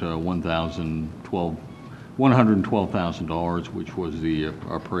accept $112,000, which was the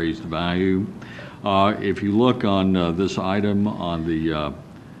appraised value. If you look on this item on the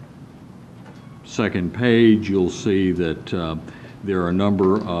second page, you'll see that there are a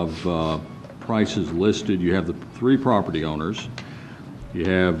number of prices listed. You have the three property owners. You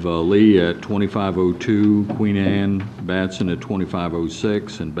have Lee at 2502, Queen Anne, Batson at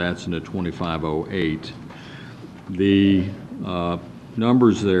 2506, and Batson at 2508. The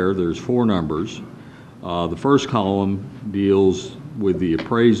numbers there's four numbers. The first column deals with the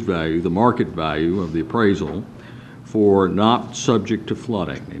appraised value, the market value of the appraisal for not subject to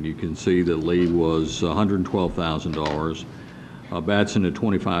flooding. And you can see that Lee was $112,000. Batson at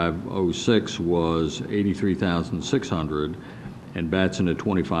 2506 was $83,600. And Batson at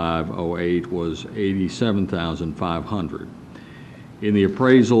 2508 was $87,500. In the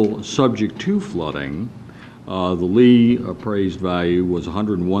appraisal subject to flooding, the Lee appraised value was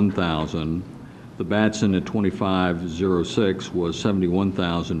 $101,000. The Batson at 2506 was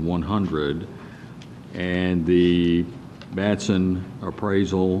 $71,100, and the Batson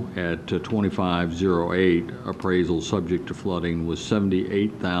appraisal at 2508 appraisal subject to flooding was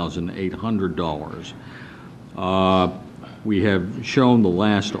 $78,800. We have shown the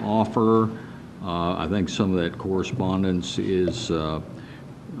last offer. I think some of that correspondence is,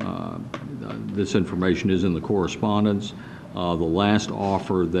 this information is in the correspondence. The last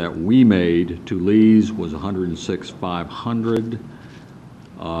offer that we made to Lee's was $106,500.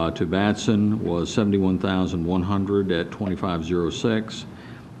 To Batson was $71,100 at 2506,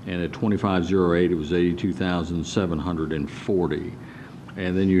 and at 2508 it was $82,740.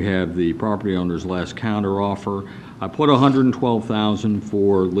 And then you have the property owner's last counter offer. I put $112,000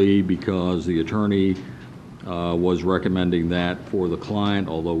 for Lee because the attorney was recommending that for the client,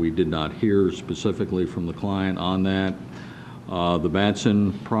 although we did not hear specifically from the client on that. The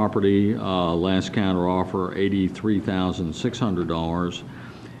Batson property last counter offer, $83,600.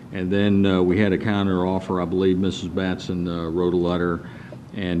 And then we had a counter offer. I believe Mrs. Batson wrote a letter,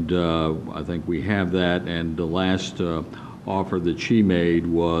 and I think we have that. And the last offer that she made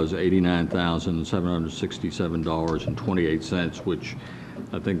was $89,767.28, which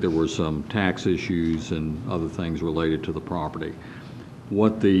I think there were some tax issues and other things related to the property.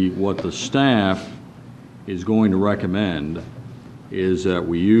 What the staff is going to recommend is that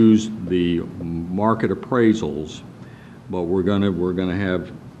we use the market appraisals, but we're gonna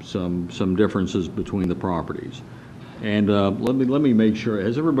have some differences between the properties. And let me make sure,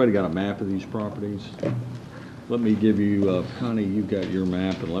 has everybody got a map of these properties? Let me give you, Connie, you've got your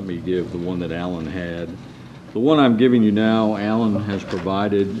map, and let me give the one that Alan had. The one I'm giving you now, Alan has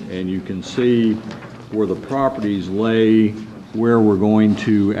provided, and you can see where the properties lay, where we're going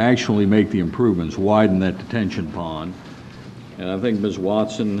to actually make the improvements, widen that detention pond. And I think Ms.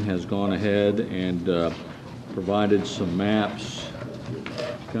 Watson has gone ahead and provided some maps.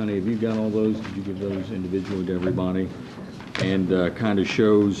 Connie, have you got all those? Did you give those individually to everybody? And kind of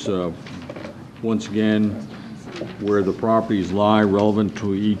shows, once again, where the properties lie relevant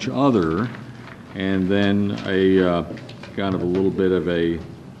to each other, and then a kind of a little bit of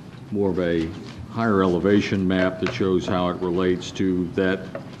more of a higher elevation map that shows how it relates to that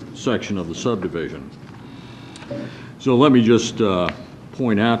section of the subdivision. So let me just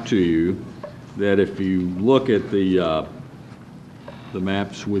point out to you that if you look at the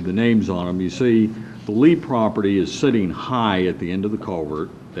maps with the names on them, you see the Lee property is sitting high at the end of the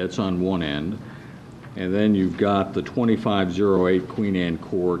culvert. That's on one end. And then you've got the 2508 Queen Anne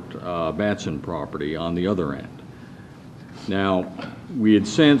Court Batson property on the other end. Now, we had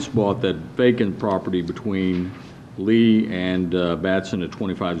since bought that vacant property between Lee and Batson at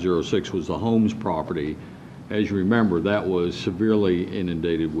 2506 was the Holmes property. As you remember, that was severely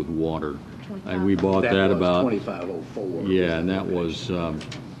inundated with water. And we bought that about 2504. Yeah, and that was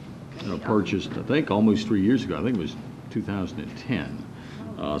purchased, I think, almost 3 years ago. I think it was 2010.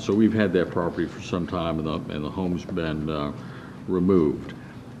 So we've had that property for some time, and the home's been removed.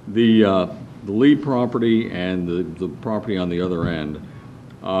 The Lee property and the property on the other end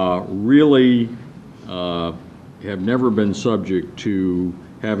really have never been subject to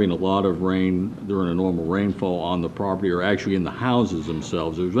having a lot of rain during a normal rainfall on the property, or actually in the houses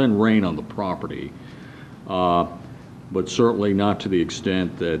themselves. There's been rain on the property, but certainly not to the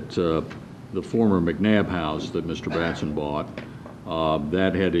extent that the former McNabb house that Mr. Batson bought,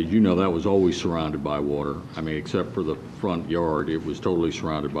 that had, as you know, that was always surrounded by water. I mean, except for the front yard, it was totally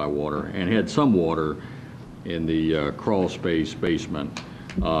surrounded by water, and had some water in the crawl space basement,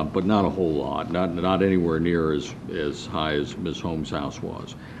 but not a whole lot, not anywhere near as high as Ms. Holmes' house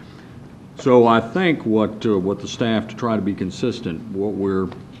was. So I think what the staff, to try to be consistent, what we're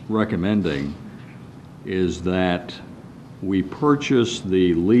recommending is that we purchase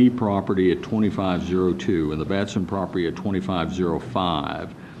the Lee property at 2502 and the Batson property at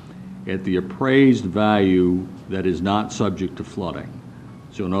 2505 at the appraised value that is not subject to flooding.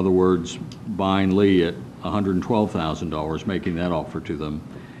 So in other words, buying Lee at $112,000, making that offer to them,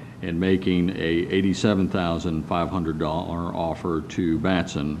 and making a $87,500 offer to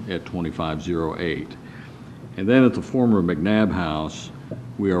Batson at 2508. And then at the former McNabb House,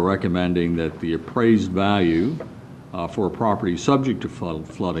 we are recommending that the appraised value for a property subject to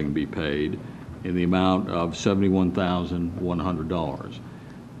flooding be paid in the amount of $71,100.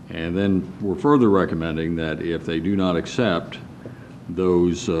 And then we're further recommending that if they do not accept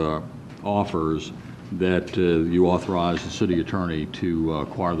those offers, that you authorize the city attorney to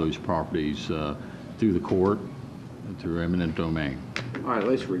acquire those properties through the court, through eminent domain. All right,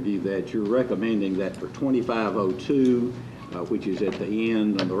 let's review that. You're recommending that for 2502, which is at the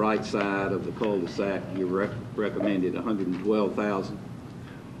end on the right side of the cul-de-sac, you recommended $112,000.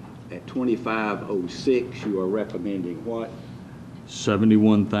 At 2506, you are recommending what?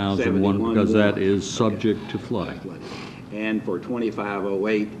 $71,001, because that is subject to flooding. And for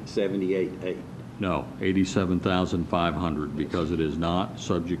 2508, $78,800. No, $87,500, because it is not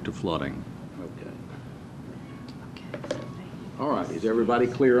subject to flooding. Okay. All right, is everybody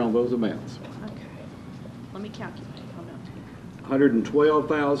clear on those amounts? Okay. Let me calculate. Hold on.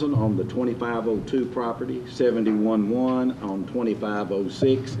 $112,000 on the 2502 property, $71,100 on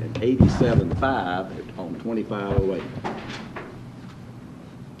 2506, and $87,500 on 2508.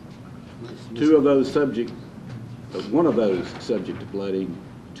 Two of those subject, one of those subject to flooding,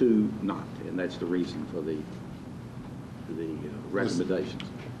 two not, and that's the reason for the recommendations.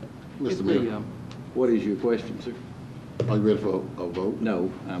 Mr. Mayor, What is your question, sir? are you ready for a vote?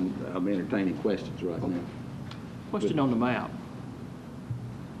 No, I'm entertaining questions right now. Question on the map.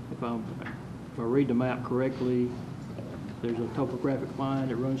 If I read the map correctly, there's a topographic line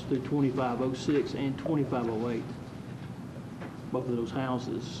that runs through 2506 and 2508. Both of those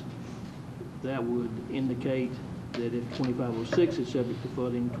houses. That would indicate that if 2506 is subject to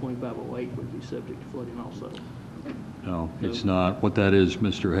flooding, 2508 would be subject to flooding also. No, it's not. What that is,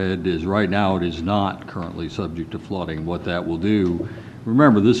 Mr. Head, is right now it is not currently subject to flooding. What that will do,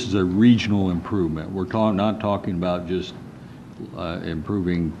 remember, this is a regional improvement. We're not talking about just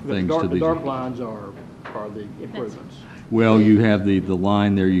improving things to The these. dark lines are the improvements. Well, you have the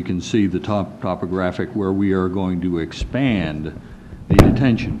line there, you can see the topographic where we are going to expand the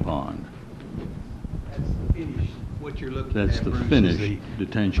detention pond. That's the finished, what you're looking at, That's the Bruce, is finished the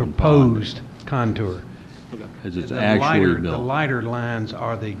detention pond. proposed contour. As it's The actually lighter- built. The lighter lines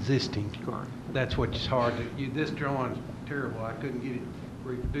are the existing. That's what's hard to, this drawing's terrible. I couldn't get it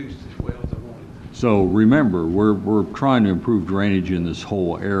reproduced as well as I wanted. So remember, we're trying to improve drainage in this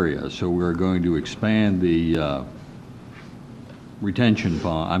whole area, so we're going to expand the retention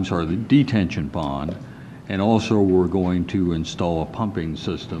pond, I'm sorry, the detention pond, and also we're going to install a pumping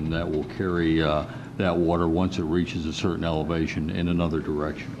system that will carry that water once it reaches a certain elevation in another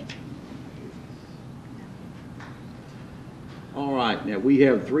direction. All right, now we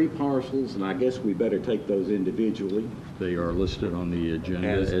have 3 parcels, and I guess we better take those individually. They are listed on the agenda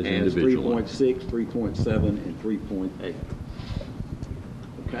as As individual. 3.6, 3.7, and 3.8.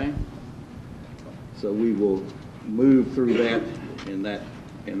 Okay? So we will move through that in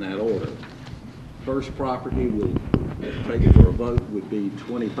that order. First property we'll take for a vote would be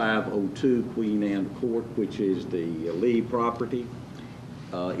 2502 Queen Anne Court, which is the Lee property.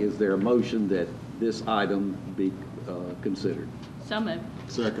 Is there a motion that this item be considered? So moved.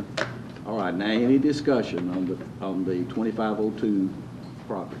 Second. All right, now any discussion on the 2502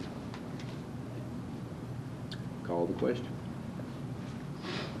 property? Call the question.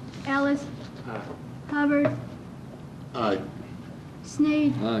 Ellis. Hubbard. Aye.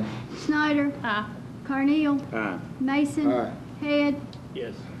 Sneed. Aye. Snyder. Aye. Carneal. Aye. Mason. Aye. Head.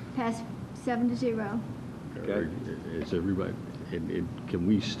 Yes. Passed 7-0. Okay. Is everybody, can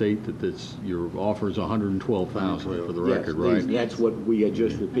we state that your offer is $112,000 for the record, right? That's what we had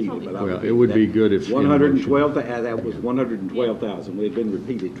just repeated, but I Well, it would be good if- 112, that was 112,000. It had been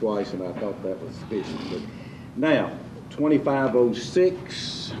repeated twice, and I thought that was sufficient. But now,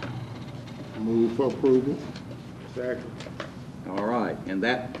 2506, Move for approval. Second. all right, and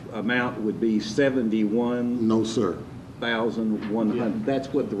that amount would be 71,100. No, sir.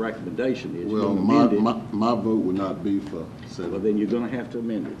 That's what the recommendation is. Well, You're gonna amend it. my vote would not be for Well, 7. then you're gonna have to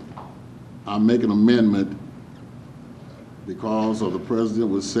amend it. I make an amendment because of the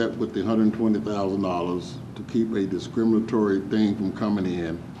president was set with the $120,000 to keep a discriminatory thing from coming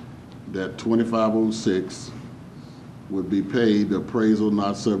in, that 2506 would be paid the appraisal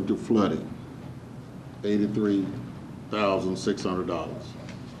not subject to flooding, $83,600.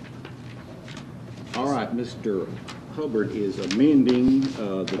 All right, Mr. Hubbard is amending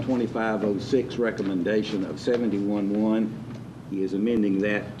the 2506 recommendation of 71-1. He is amending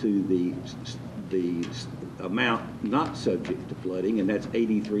that to the amount not subject to flooding, and that's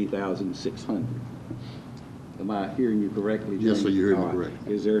 83,600. Am I hearing you correctly, James? Yes, sir, you're hearing me All right.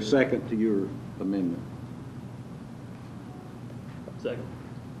 correctly. Is there a second to your amendment? Second.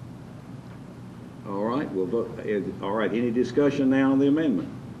 All right, we'll vote. All right, any discussion now on the amendment?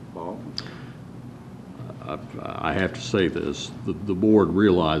 Paul? I have to say this, the board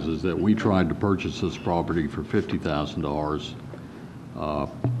realizes that we tried to purchase this property for $50,000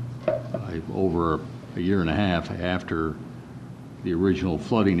 over a year and a half after the original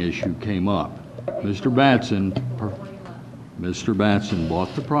flooding issue came up. Mr. Batson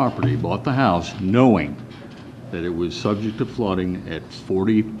bought the property, bought the house, knowing that it was subject to flooding at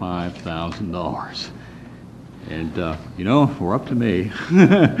 $45,000. And, you know, we're up to me.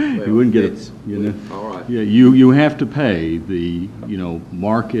 You wouldn't get it, you know. All right. Yeah, you have to pay the, you know,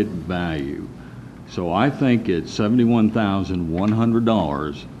 market value. So I think at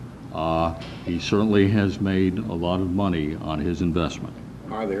 $71,100, he certainly has made a lot of money on his investment.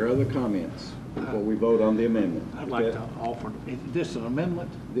 Are there other comments before we vote on the amendment? I'd like to offer, is this an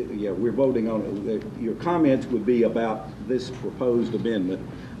amendment? Yeah, we're voting on it. Your comments would be about this proposed amendment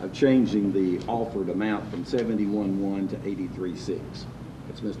of changing the offered amount from 71-1 to 83-6.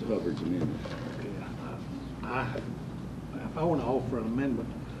 That's Mr. Hubbard's amendment. Okay, if I want to offer an amendment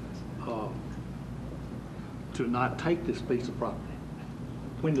to not take this piece of property,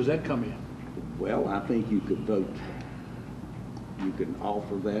 when does that come in? Well, I think you could vote. You can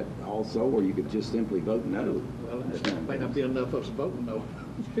offer that also, or you could just simply vote no. Well, there may not be enough of us voting no.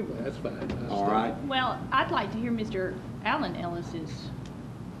 That's fine. All right. Well, I'd like to hear Mr. Allen Ellis's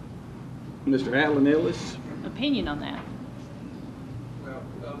Mr. Allen Ellis? opinion on that. Well,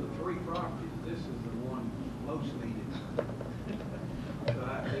 of the three properties, this is the one most needed. So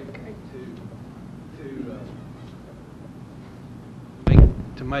I think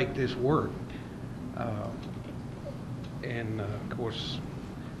to make this work. Of course,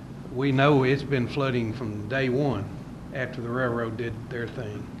 we know it's been flooding from day one after the railroad did their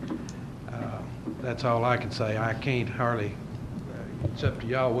thing. That's all I can say. I can't hardly, it's up to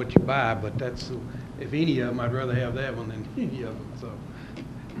y'all what you buy, but that's, if any of them, I'd rather have that one than any of them, so.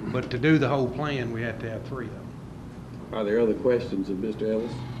 But to do the whole plan, we have to have three of them. Are there other questions of Mr.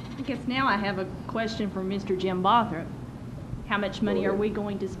 Ellis? I guess now I have a question for Mr. Jim Bothrop. How much money are we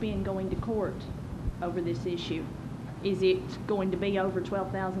going to spend going to court over this issue? Is it going to be over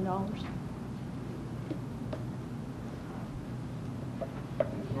 $12,000? As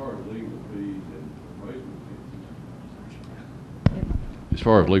far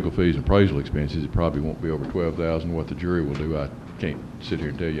as legal fees and appraisal expenses, it probably won't be over 12,000. What the jury will do, I can't sit here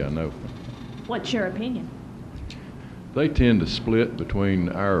and tell you I know. What's your opinion? They tend to split between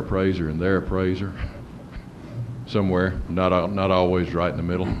our appraiser and their appraiser somewhere, not always right in the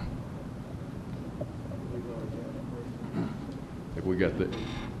middle. If we got that,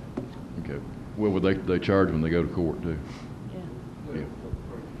 okay. What would they charge when they go to court too? Yeah.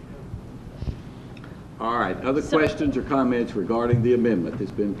 All right, other questions or comments regarding the amendment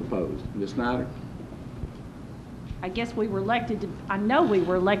that's been proposed? Ms. Snyder? I guess we were elected to, I know we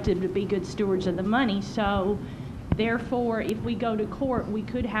were elected to be good stewards of the money, so therefore, if we go to court, we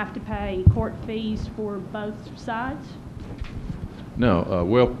could have to pay court fees for both sides? No,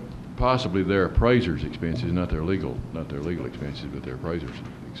 well, possibly their appraiser's expenses, not their legal expenses, but their appraiser's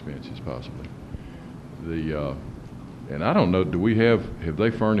expenses possibly. And I don't know, have they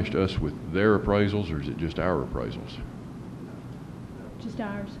furnished us with their appraisals, or is it just our appraisals? Just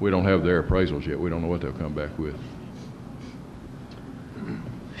ours. We don't have their appraisals yet. We don't know what they'll come back with.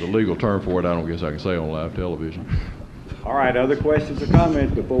 The legal term for it, I don't guess I can say on live television. All right, other questions or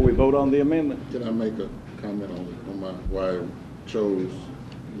comments before we vote on the amendment? Can I make a comment on why I chose?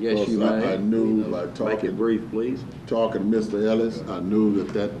 Yes, you may. I knew by talking. Make it brief, please. Talking to Mr. Ellis, I knew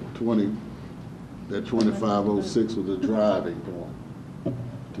that 2506 was a driving point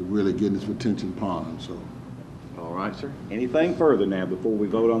to really get this retention pond, so. All right, sir. Anything further now before we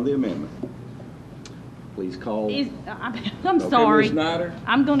vote on the amendment? Please call. I'm sorry. Ms. Snyder?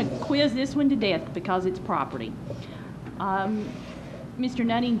 I'm going to quiz this one to death because it's property. Mr.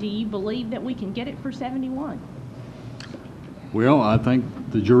 Nutting, do you believe that we can get it for 71? Well, I think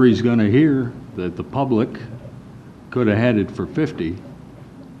the jury's going to hear that the public could have had it for 50,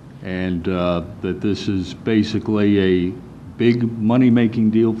 and that this is basically a big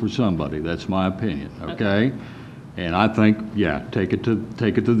money-making deal for somebody. That's my opinion, okay? And I think, yeah, take it to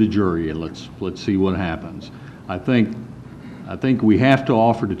the jury and let's see what happens. I think we have to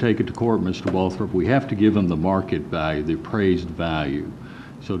offer to take it to court, Mr. Balthrop. We have to give them the market value, the appraised value.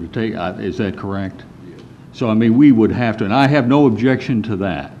 So to take, is that correct? Yes. So, I mean, we would have to, and I have no objection to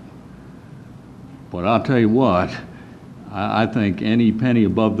that. But I'll tell you what, I think any penny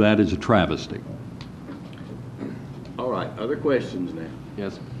above that is a travesty. All right, other questions now?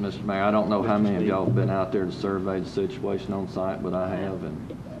 Yes, Mr. Mayor, I don't know how many of y'all have been out there to survey the situation on site, but I have,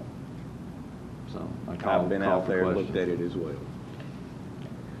 and so I I've been out there and questions. looked at it as well.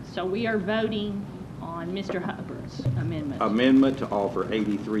 So we are voting on Mr. Hubbard's amendment. Amendment to offer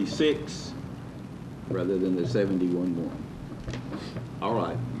 83.6 rather than the 71.1. All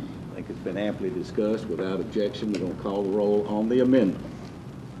right, I think it's been amply discussed. Without objection, we're going to call the roll on the amendment.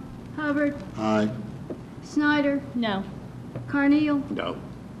 Hubbard, Aye. Snyder, No. Carneal, No.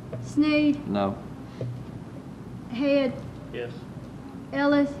 Sneed, No. Head, Yes.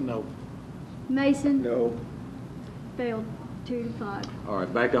 Ellis, No. Mason, No. failed 2 to 5. All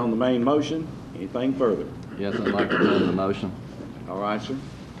right, back on the main motion. Anything further? Yes, I'd like to amend the motion. All right, sir.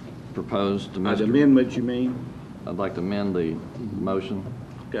 Proposed to By the Mr. amendment, you mean? I'd like to amend the motion,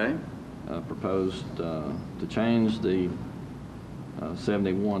 Okay. proposed to change the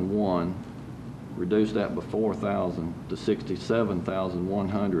 71.1, reduce that by 4,000 to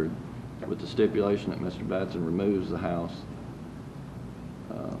 67,100 with the stipulation that Mr. Batson removes the house,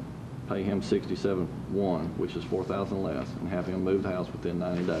 pay him 67.1, which is 4,000 less, and have him move the house within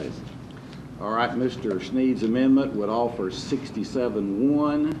 90 days. All right, Mr. Sneed's amendment would offer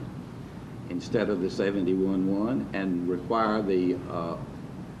 67.1 instead of the 71.1 and require the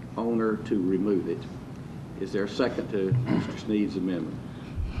owner to remove it. Is there a second to Mr. Sneed's amendment?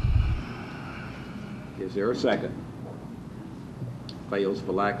 Is there a second? Fails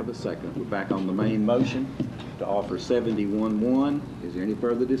for lack of a second. We're back on the main motion to offer 71.1. Is there any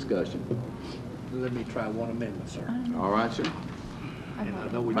further discussion? Let me try one amendment, sir. All right, sir. And I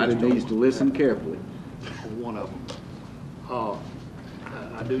know we Everybody just needs to listen carefully. on one of them.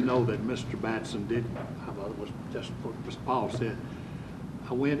 I do know that Mr. Batson did, it was just what Mr. Paul said.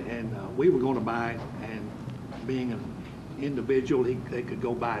 I went and we were going to buy it, and being an individual, they could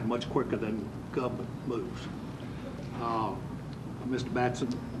go buy it much quicker than government moves. Mr. Batson,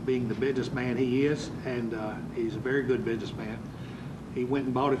 being the businessman he is, and he's a very good businessman, he went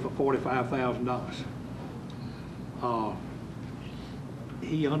and bought it for $45,000.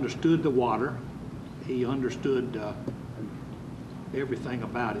 He understood the water. He understood everything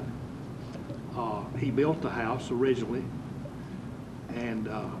about it. He built the house originally, and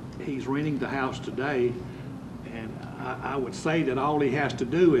he's renting the house today. And I would say that all he has to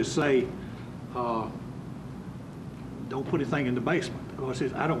do is say, don't put anything in the basement. Because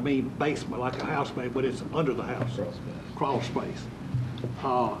I don't mean basement like a house made, but it's under the house, crawl space.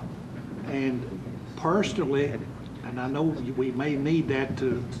 And personally, and I know we may need that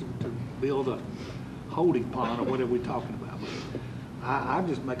to build a holding pond or whatever we're talking about. But I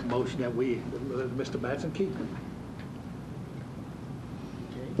just make a motion that we let Mr. Batson keep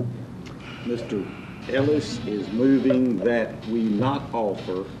it. Mr. Ellis is moving that we not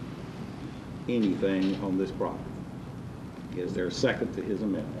offer anything on this property. Is there a second to his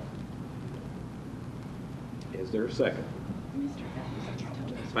amendment? Is there a second?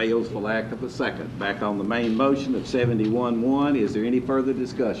 Fails for lack of a second. Back on the main motion of 71.1. Is there any further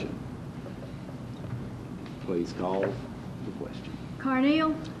discussion? Please call the question.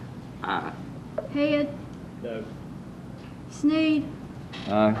 Carneal, Aye. Head, No. Sneed,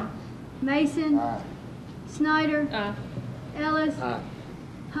 Aye. Mason, Snyder, Ellis,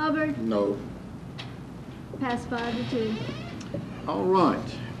 Hubbard, No. passed 5 to 2. All right.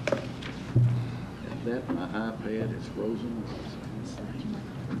 That my iPad is frozen.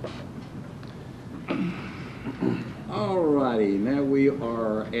 All righty, now we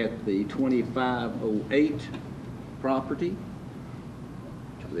are at the 2508 property.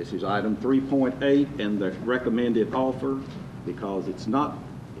 This is item 3.8, and the recommended offer, because it's not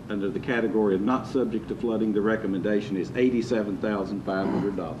under the category of not subject to flooding, the recommendation is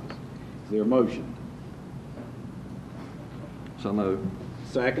 $87,500. Is there a motion? So moved.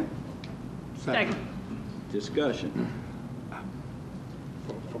 Second? Second. Discussion.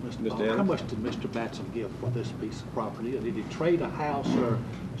 For Mr. Mr. Ball, Ellis? how much did Mr. Batson give for this piece of property? Did he trade a house or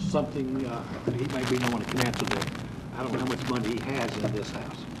something? He may be the one that can answer that. I don't know how much money he has in this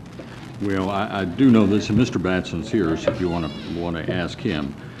house. Well, I do know this, and Mr. Batson's here, so if you want to ask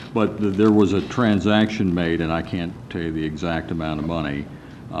him. But there was a transaction made, and I can't tell you the exact amount of money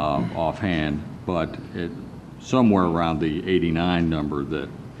offhand, but somewhere around the 89 number that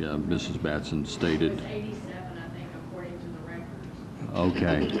Mrs. Batson stated. It was 87, I think, according to the records.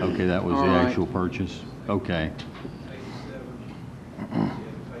 Okay, okay, that was All the right. actual purchase? Okay,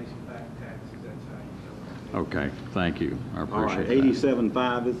 okay, thank you. I All right, appreciate that.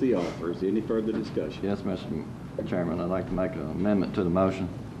 87.5 is the offer. Is there any further discussion? Yes, Mr. Chairman, I'd like to make an amendment to the motion.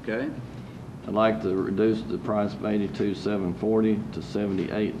 Okay. I'd like to reduce the price of $82,740 to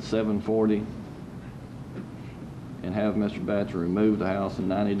 $78,740 and have Mr. Batcher remove the house in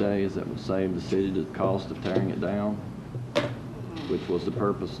 90 days. That would save the city the cost of tearing it down, which was the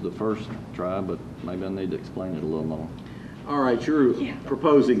purpose of the first try, but maybe I need to explain it a little more. All right, you're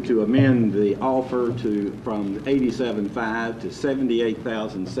proposing to amend the offer from $87.5 to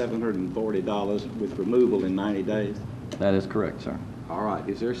 $78,740 with removal in 90 days? That is correct, sir. All right,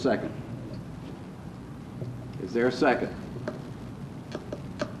 is there a second? Is there a second?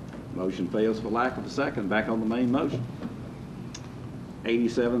 Motion fails for lack of a second. Back on the main motion.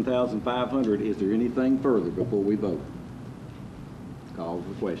 $87,500. Is there anything further before we vote? Call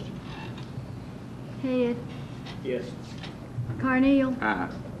for question. Head, Yes. Carneal, Aye.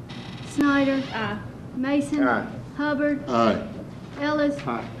 Snyder, Mason, Aye. Hubbard, Aye. Ellis,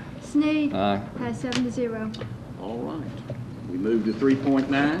 Snead. Aye. Pass 7-0. All right. We move to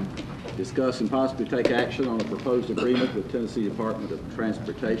 3.9. Discuss and possibly take action on a proposed agreement with Tennessee Department of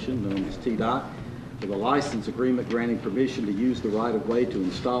Transportation, known as TDOT, for the license agreement granting permission to use the right-of-way to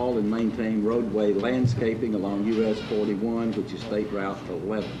install and maintain roadway landscaping along US 41, which is State Route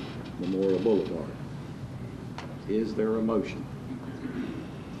 11, Memorial Boulevard. Is there a motion?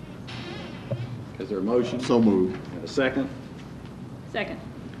 Is there a motion? So moved. And a second? Second.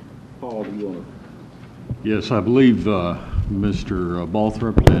 Paul, do you want to? Yes, I believe, Mr.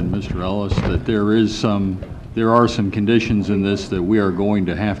 Balthrop and Mr. Ellis, that there are some conditions in this that we are going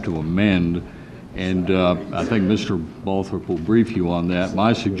to have to amend, and I think Mr. Balthrop will brief you on that.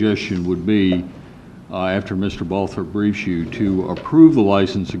 My suggestion would be, after Mr. Balthrop briefs you, to approve the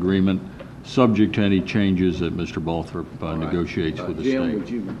license agreement subject to any changes that Mr. Balthrop negotiates with the state. Jim, would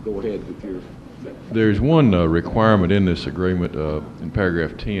you go ahead with your... There's one requirement in this agreement in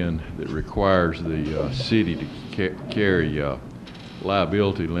paragraph 10 that requires the city to carry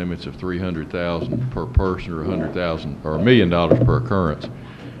liability limits of $300,000 per person or $100,000 or $1 million per occurrence.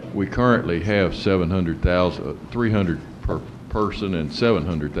 We currently have $300 per person and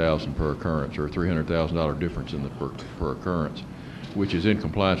 $700,000 per occurrence, or $300,000 difference in the per occurrence, which is in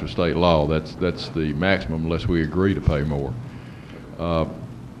compliance with state law. That's the maximum unless we agree to pay more.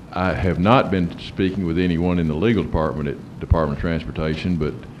 I have not been speaking with anyone in the legal department at Department of Transportation,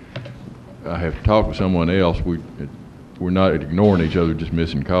 but I have talked with someone else. We're not ignoring each other, just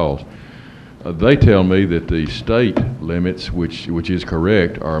missing calls. They tell me that the state limits, which is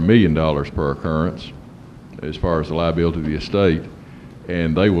correct, are $1 million per occurrence as far as the liability of the estate,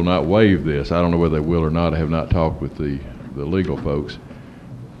 and they will not waive this. I don't know whether they will or not. I have not talked with the legal folks.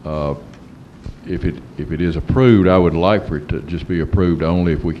 If it is approved, I would like for it to just be approved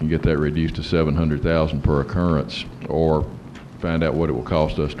only if we can get that reduced to $700,000 per occurrance, or find out what it will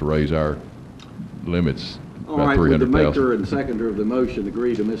cost us to raise our limits All by right, would the maker $300,000. and seconder of the motion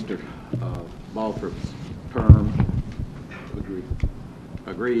agree to Mr. Balthrop's term?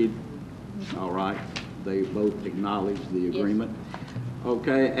 Agreed? All right. They both acknowledge the agreement.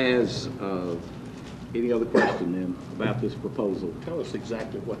 Okay, as any other question then about this proposal? Tell us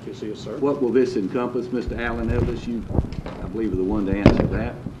exactly what this is, sir. What will this encompass? Mr. Allen Evans, you, I believe, are the one to answer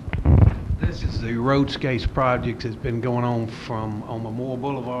that. This is the roadscapes project that's been going on on Memorial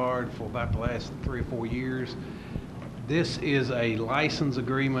Boulevard for about the last 3 or 4 years. This is a license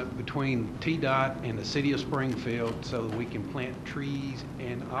agreement between TDOT and the city of Springfield so that we can plant trees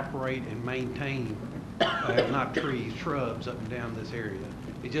and operate and maintain, not trees, shrubs up and down this area.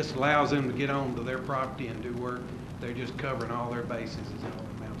 It just allows them to get onto their property and do work. They're just covering all their bases is all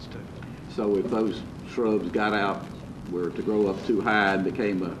it amounts to. So if those shrubs got out, were to grow up too high and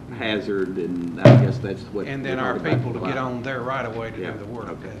became a hazard, and I guess that's what... And then our people to get on their right of way to do the work.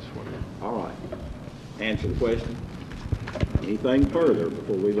 Okay. That's what it is. All right. Answer the question. Anything further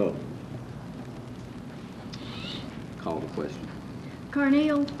before we vote? Call the question.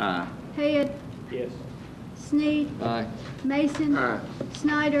 Carneal, Aye. Head, Yes. Snead, Aye. Mason,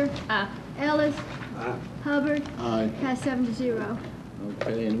 Snyder, Ellis, Hubbard. Aye. Pass 7-0.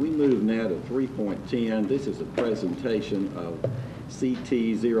 Okay, and we move now to 3.10. This is a presentation of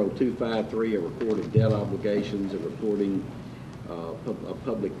CT 0253, a report of debt obligations, a reporting of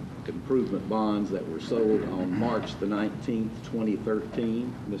public improvement bonds that were sold on March the 19th,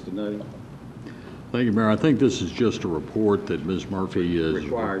 2013. Mr. Nutty? Thank you, Mayor. I think this is just a report that Ms. Murphy is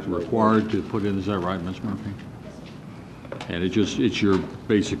required to put in. Is that right, Ms. Murphy? And it's your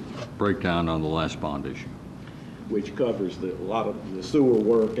basic breakdown on the last bond issue. Which covers a lot of the sewer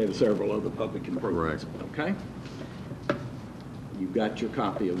work and several other public improvements. Correct. Okay? You've got your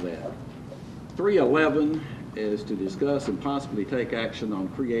copy of that. 311 is to discuss and possibly take action on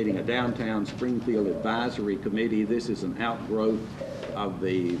creating a downtown Springfield advisory committee. This is an outgrowth of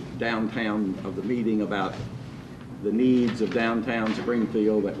the downtown, of the meeting about the needs of downtown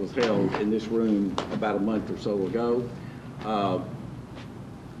Springfield that was held in this room about a month or so ago.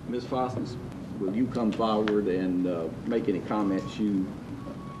 Ms. Fosnes, will you come forward and make any comments you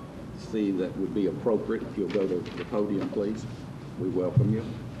see that would be appropriate? If you'll go to the podium, please. We welcome you.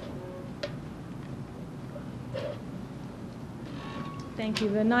 Thank you.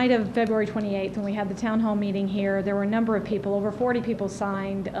 The night of February 28th, when we had the town hall meeting here, there were a number of people, over 40 people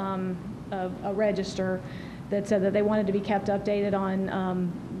signed a register that said that they wanted to be kept updated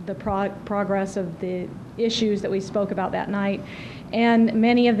on the progress of the issues that we spoke about that night. And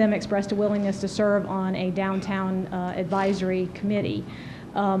many of them expressed a willingness to serve on a downtown advisory committee.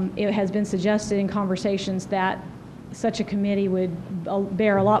 It has been suggested in conversations that such a committee would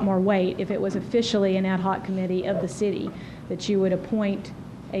bear a lot more weight if it was officially an ad hoc committee of the city, that you would appoint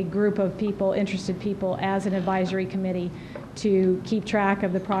a group of people, interested people, as an advisory committee to keep track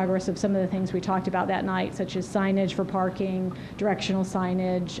of the progress of some of the things we talked about that night, such as signage for parking, directional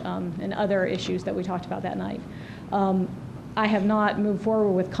signage, and other issues that we talked about that night. I have not moved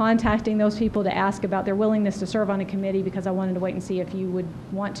forward with contacting those people to ask about their willingness to serve on a committee because I wanted to wait and see if you would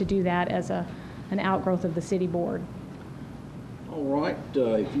want to do that as an outgrowth of the city board. All right,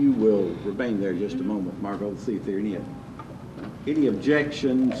 if you will remain there just a moment, Margot, to see if there are any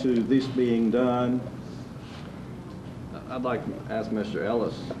objection to this being done. I'd like to ask Mr.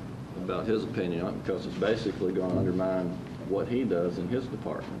 Ellis about his opinion on it, because it's basically going to undermine what he does in his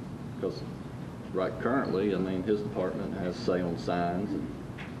department. Because currently, I mean, his department has say on signs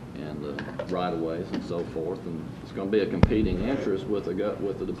and right-of-ways and so forth, and it's going to be a competing interest with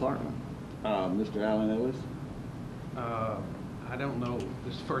the department. Mr. Allen Ellis? I don't know,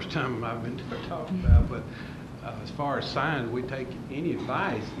 this is the first time I've been talking about, but as far as signs, we take any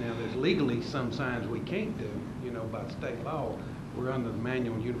advice. Now, there's legally some signs we can't do, you know, by state law. We're under the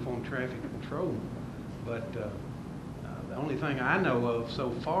Manual on Uniform Traffic Control. But the only thing I know of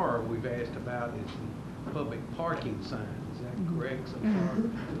so far we've asked about is the public parking sign. Is that correct so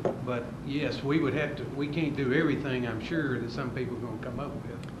far? But yes, we can't do everything, I'm sure, that some people are going to come up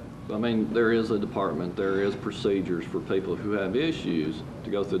with. I mean, there is a department, there is procedures for people who have issues to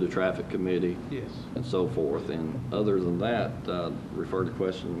go through the traffic committee. Yes. And so forth. And other than that, refer to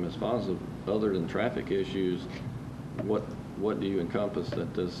question to Ms. Fonsa, other than traffic issues, what do you encompass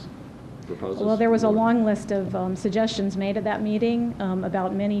that this proposes? Well, there was a long list of suggestions made at that meeting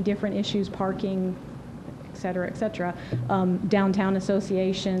about many different issues, parking, et cetera, downtown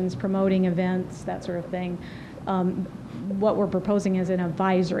associations, promoting events, that sort of thing. What we're proposing is an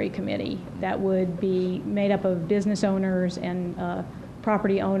advisory committee that would be made up of business owners and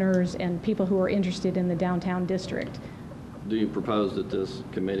property owners and people who are interested in the downtown district. Do you propose that this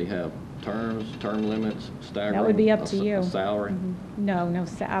committee have term limits, staggering? That would be up to you. A salary? Mm-hmm. No,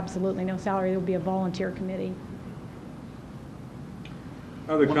 absolutely no salary. It would be a volunteer committee.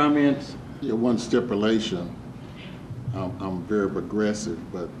 Other comments? Yeah, one stipulation. I'm very progressive,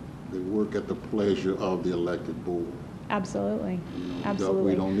 but they work at the pleasure of the elected board. Absolutely. You know,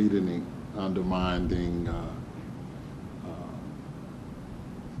 Absolutely. We don't need any undermining,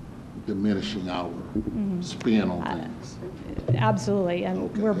 diminishing our spin on things. Absolutely,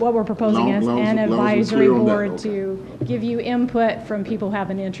 and Okay. what we're proposing is Long as an we're advisory clear on that, board okay. to give you input from people who have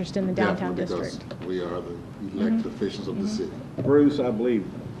an interest in the downtown Definitely, district. because we are the elected officials of the city. Bruce, I believe,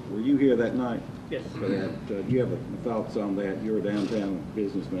 were you here that night? Yes. For that? Do you have thoughts on that? You're a downtown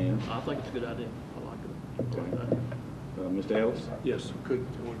businessman. I think it's a good idea. I like it. Mr. Ellis? Yes,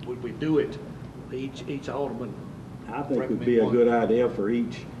 would we do it, each alderman? I think it would be a good idea for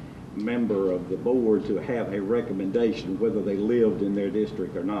each member of the board to have a recommendation, whether they lived in their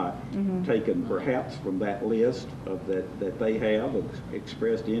district or not, taken perhaps from that list of that they have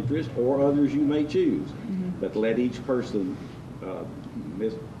expressed interest, or others you may choose. But let each person,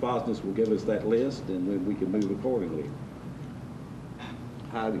 Ms. Fosnes will give us that list, and then we can move accordingly.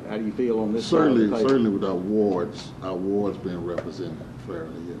 How do you feel on this? Certainly with our wards being represented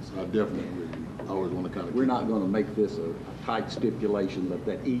fairly, yes. I definitely agree. I always want to kind of. We're not going to make this a tight stipulation, but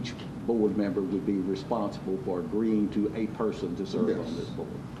that each board member would be responsible for agreeing to a person to serve on this board,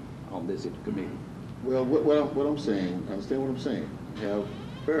 on this committee. Well, what I'm saying, understand what I'm saying? Have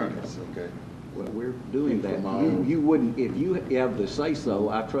fairness, okay? Well, we're doing that. You wouldn't, if you have the say-so,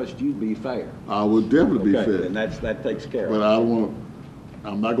 I trust you'd be fair. I would definitely be Okay, fair. then that takes care of But it. I don't want,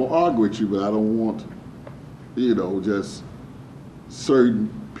 I'm not gonna argue with you, but I don't want, just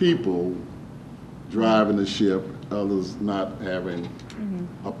certain people driving the ship, others not having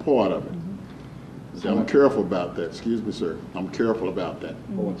a part of it. So I'm careful about that. Excuse me, sir. I'm careful about that.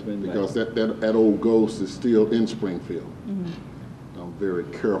 Point's been made. Because that old ghost is still in Springfield. I'm very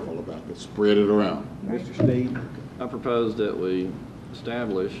careful about that. Spread it around. Mr. Sneed? I propose that we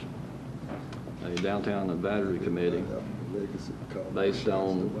establish a downtown advisory committee based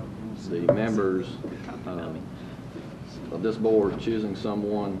on the members of this board choosing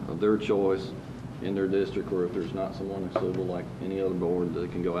someone of their choice in their district, or if there's not someone suitable like any other board,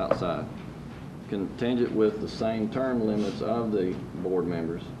 that can go outside. Contingent with the same term limits of the board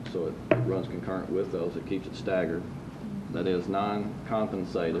members, so it runs concurrent with those. It keeps it staggered. That is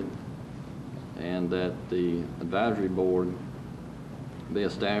non-compensated, and that the advisory board be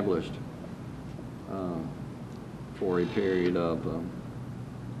established for a period of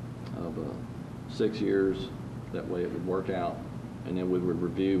 6 years. That way it would work out, and then we would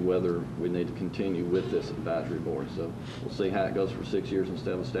review whether we need to continue with this advisory board. So we'll see how it goes for 6 years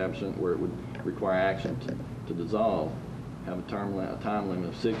instead of establishing where it would require action to dissolve. Have a time limit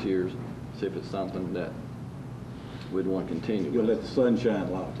of 6 years. See if it's something that we'd want to continue. You'll let the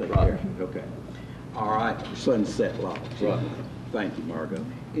sunshine law take care of it. Okay. All right, sunset law. Right. Thank you, Margot.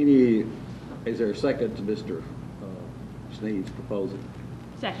 Is there a second to Mr. Sneed's proposal?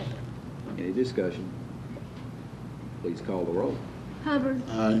 Second. Any discussion? Please call the roll. Hubbard.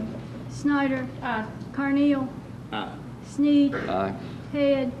 Aye. Snyder. Carneal. Aye. Sneed. Aye.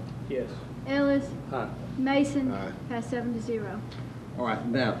 Head. Yes. Ellis. Aye. Mason. Aye. Passed 7-0. All right,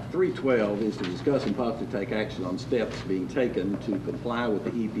 now 312 is to discuss and possibly take action on steps being taken to comply with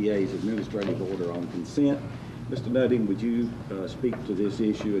the EPA's administrative order on consent. Mr. Nutting, would you speak to this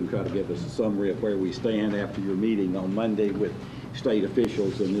issue and try to give us a summary of where we stand after your meeting on Monday with state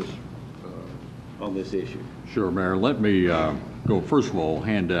officials in this, on this issue? Sure, Mayor. Let me go, first of all,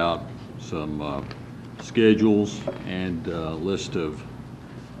 hand out some schedules and a list of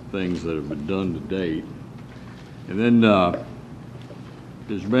things that have been done to date. And then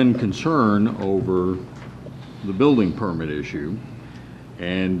there's been concern over the building permit issue,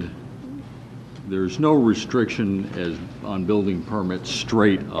 and there's no restriction on building permits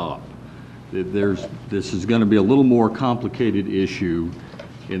straight up. This is going to be a little more complicated issue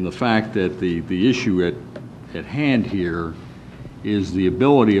in the fact that the issue at hand here is the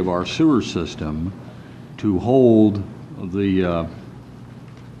ability of our sewer system to hold the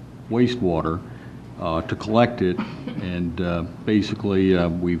wastewater, to collect it, and basically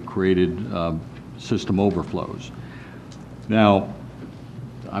we've created system overflows. Now,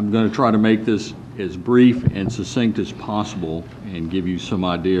 I'm going to try to make this as brief and succinct as possible and give you some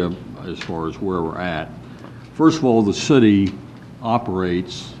idea as far as where we're at. First of all, the city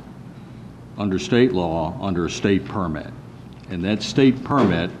operates under state law under a state permit, and that state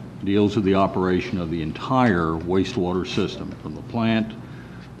permit deals with the operation of the entire wastewater system, from the plant,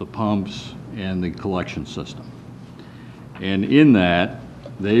 the pumps, and the collection system. And in that,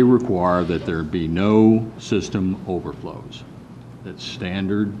 they require that there be no system overflows. That's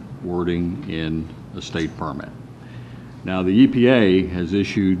standard wording in a state permit. Now, the EPA has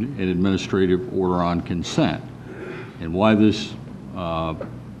issued an administrative order on consent. And why this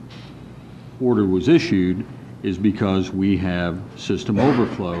order was issued is because we have system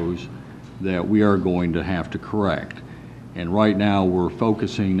overflows that we are going to have to correct. And right now, we're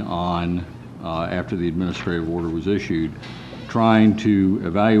focusing on, after the administrative order was issued, trying to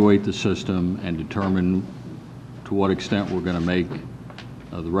evaluate the system and determine to what extent we're going to make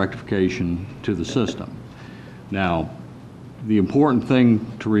the rectification to the system. Now, the important thing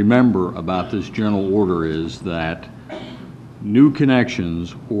to remember about this general order is that new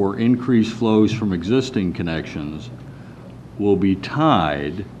connections or increased flows from existing connections will be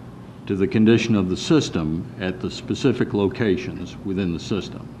tied to the condition of the system at the specific locations within the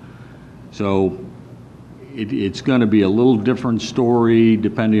system. So it's going to be a little different story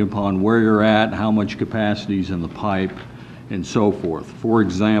depending upon where you're at, how much capacity is in the pipe, and so forth. For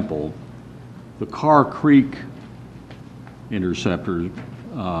example, the Carr Creek interceptor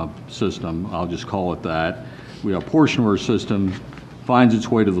system, I'll just call it that, we have a portion of our system finds its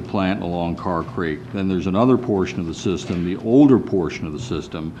way to the plant along Carr Creek. Then there's another portion of the system, the older portion of the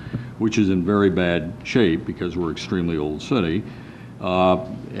system, which is in very bad shape because we're an extremely old city.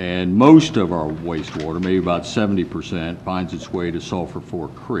 And most of our wastewater, maybe about 70%, finds its way to Sulphur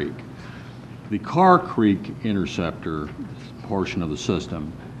Fork Creek. The Carr Creek interceptor portion of the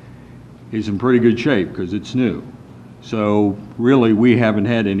system is in pretty good shape because it's new. So really, we haven't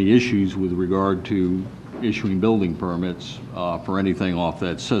had any issues with regard to issuing building permits for anything off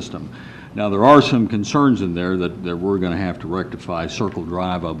that system. Now, there are some concerns in there that we're going to have to rectify. Circle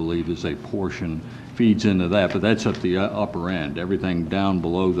Drive, I believe, is a portion, feeds into that, but that's at the upper end. Everything down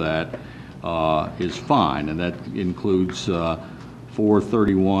below that is fine, and that includes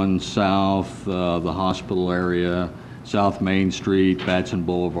 431 South, the hospital area, South Main Street, Batson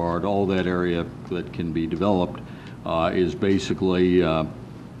Boulevard, all that area that can be developed is basically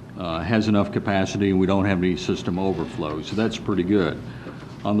has enough capacity, and we don't have any system overflow, so that's pretty good.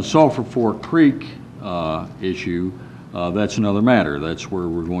 On the Sulphur Fork Creek issue, that's another matter. That's where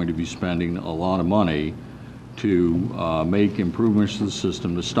we're going to be spending a lot of money to make improvements to the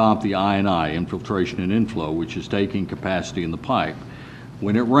system to stop the I&I, infiltration and inflow, which is taking capacity in the pipe.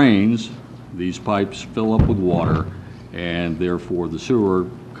 When it rains, these pipes fill up with water, and therefore the sewer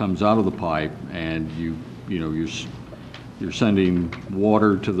comes out of the pipe, and you're sending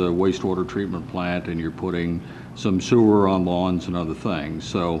water to the wastewater treatment plant, and you're putting some sewer on lawns and other things.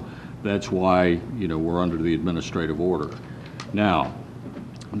 So that's why, we're under the administrative order. Now,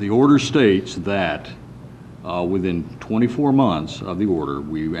 the order states that within 24 months of the order,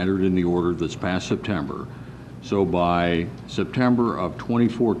 we entered in the order this past September. So by September of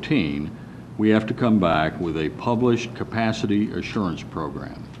 2014, we have to come back with a published capacity assurance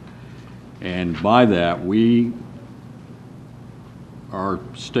program. And by that, we are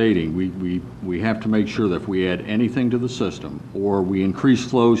stating we have to make sure that if we add anything to the system or we increase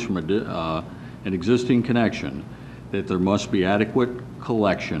flows from an existing connection, that there must be adequate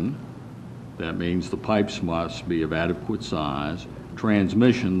collection. That means the pipes must be of adequate size.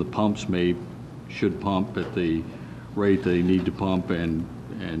 Transmission, the pumps should pump at the rate they need to pump and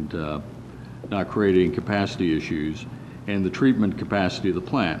not creating capacity issues. And the treatment capacity of the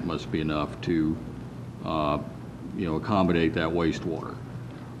plant must be enough to accommodate that wastewater.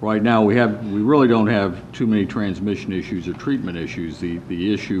 Right now, we really don't have too many transmission issues or treatment issues.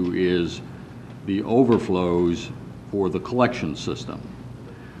 The issue is the overflows for the collection system.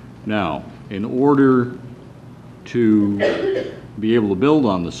 Now, in order to be able to build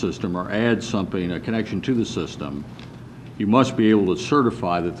on the system or add something, a connection to the system, you must be able to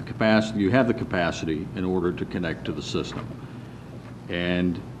certify that you have the capacity in order to connect to the system.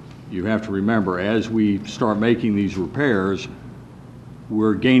 And you have to remember, as we start making these repairs,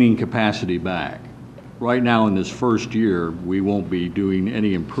 we're gaining capacity back. Right now, in this first year, we won't be doing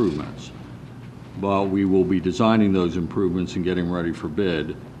any improvements, but we will be designing those improvements and getting ready for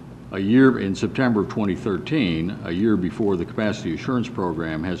bid. A year in September of 2013, a year before the capacity assurance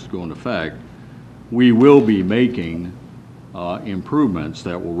program has to go into effect, we will be making improvements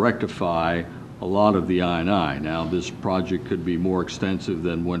that will rectify a lot of the I&I. Now, this project could be more extensive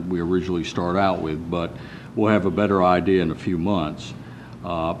than what we originally start out with, but we'll have a better idea in a few months.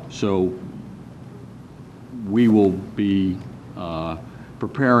 So we will be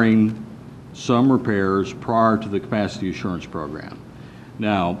preparing some repairs prior to the capacity assurance program.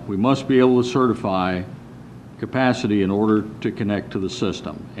 Now, we must be able to certify capacity in order to connect to the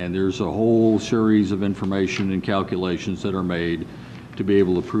system, and there's a whole series of information and calculations that are made to be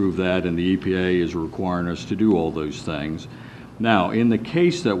able to prove that, and the EPA is requiring us to do all those things. Now, in the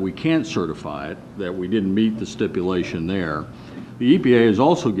case that we can't certify it, that we didn't meet the stipulation there, the EPA has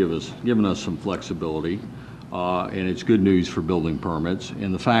also given us some flexibility, and it's good news for building permits,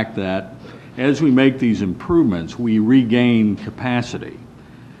 in the fact that as we make these improvements, we regain capacity.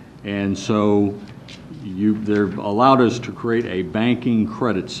 And so they've allowed us to create a banking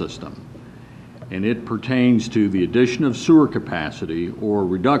credit system. And it pertains to the addition of sewer capacity or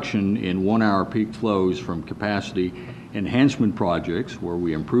reduction in 1 hour peak flows from capacity enhancement projects where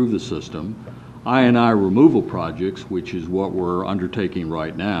we improve the system, I&I removal projects, which is what we're undertaking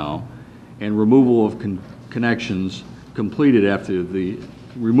right now, and removal of connections completed after the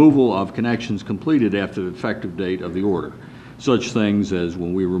effective date of the order. Such things as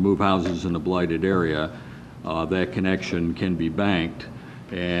when we remove houses in a blighted area, that connection can be banked,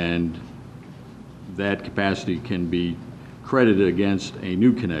 and that capacity can be credited against a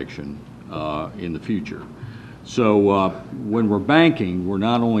new connection in the future. So when we're banking, we're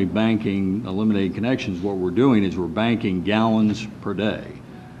not only banking eliminating connections, what we're doing is we're banking gallons per day.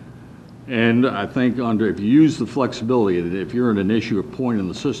 And I think if you use the flexibility, if you're in an issue of point in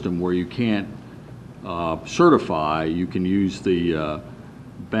the system where you can't certify, you can use the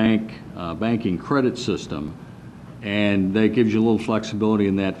banking credit system, and that gives you a little flexibility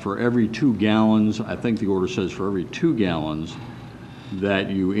in that for every 2 gallons, I think the order says for every 2 gallons that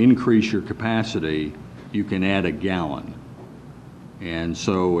you increase your capacity, you can add a gallon. And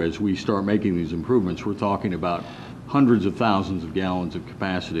so as we start making these improvements, we're talking about hundreds of thousands of gallons of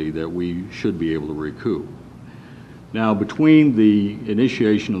capacity that we should be able to recoup. Now, between the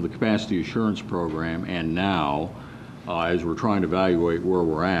initiation of the capacity assurance program and now, as we're trying to evaluate where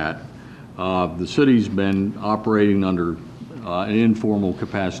we're at, the city's been operating under an informal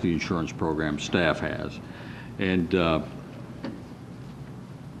capacity insurance program, staff has. And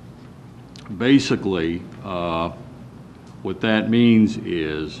basically, what that means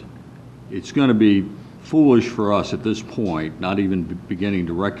is it's going to be foolish for us at this point, not even beginning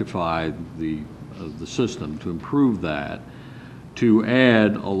to rectify the system to improve that, to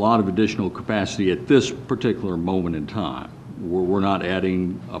add a lot of additional capacity at this particular moment in time. We're not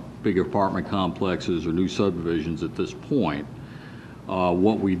adding big apartment complexes or new subdivisions at this point.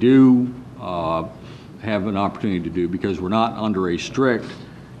 What we do have an opportunity to do, because we're not under a strict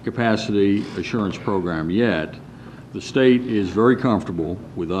capacity assurance program yet, the state is very comfortable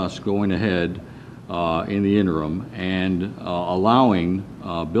with us going ahead in the interim and allowing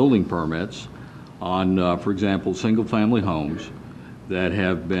building permits on, for example, single-family homes that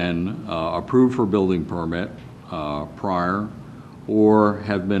have been approved for building permit prior or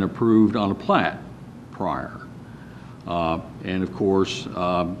have been approved on a plat prior. And of course,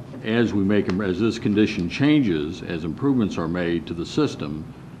 as this condition changes, as improvements are made to the system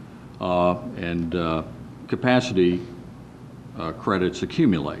and capacity credits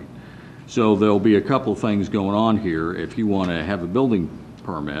accumulate. So there'll be a couple of things going on here. If you want to have a building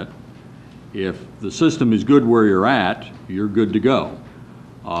permit, if the system is good where you're at, you're good to go.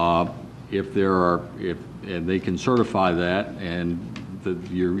 And they can certify that, and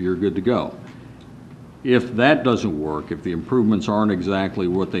you're good to go. If that doesn't work, if the improvements aren't exactly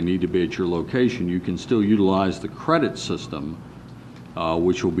what they need to be at your location, you can still utilize the credit system,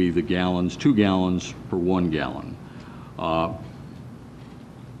 which will be the gallons, 2 gallons per 1 gallon.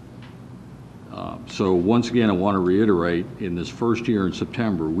 So once again, I want to reiterate, in this first year in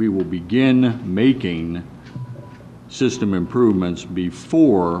September, we will begin making system improvements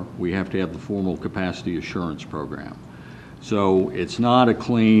before we have to have the formal capacity assurance program. So it's not a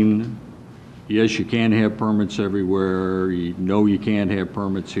clean, yes, you can have permits everywhere, no, you can't have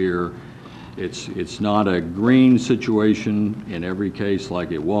permits here. It's not a green situation in every case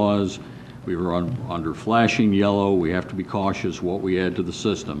like it was. We were under flashing yellow. We have to be cautious what we add to the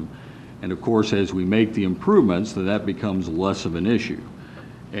system. And of course, as we make the improvements, that becomes less of an issue.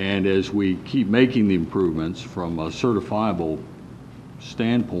 And as we keep making the improvements from a certifiable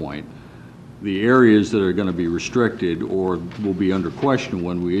standpoint, the areas that are going to be restricted or will be under question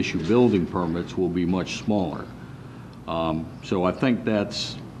when we issue building permits will be much smaller. So I think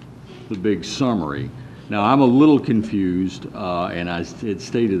that's the big summary. Now, I'm a little confused, and I had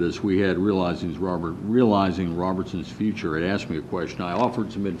stated this. We had Realizing Robertson's Future had asked me a question. I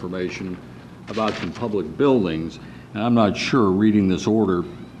offered some information about some public buildings, and I'm not sure, reading this order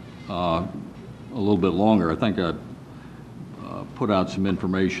a little bit longer, I think I put out some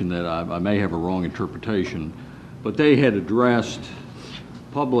information that I may have a wrong interpretation, but they had addressed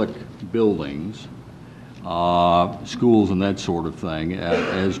public buildings, schools and that sort of thing,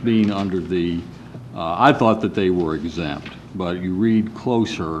 as being under the I thought that they were exempt, but you read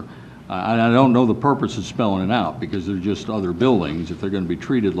closer, I don't know the purpose of spelling it out, because they're just other buildings. If they're going to be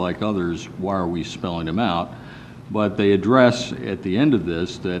treated like others, why are we spelling them out? But they address at the end of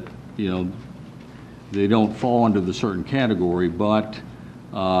this that, they don't fall under the certain category, but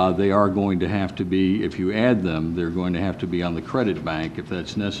they are going to have to be, if you add them, they're going to have to be on the credit bank if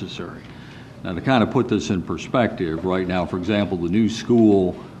that's necessary. Now, to kind of put this in perspective, right now, for example, the new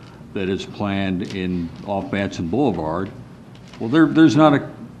school that is planned off Batson Boulevard, well, there's not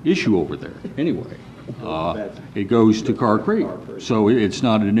an issue over there anyway. It goes to Car Creek, so it's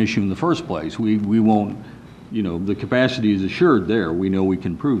not an issue in the first place. We won't, the capacity is assured there. We know we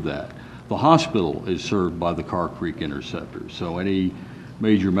can prove that. The hospital is served by the Car Creek interceptor, so any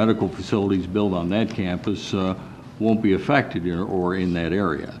major medical facilities built on that campus won't be affected or in that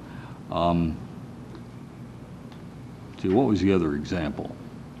area. See, what was the other example?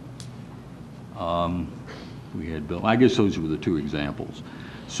 We had built, I guess those were the two examples.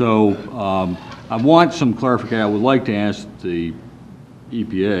 So I want some clarification. I would like to ask the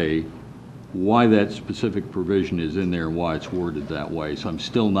EPA why that specific provision is in there and why it's worded that way. So I'm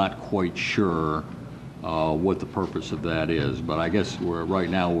still not quite sure what the purpose of that is, but I guess right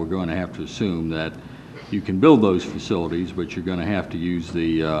now we're going to have to assume that you can build those facilities, but you're going to have to use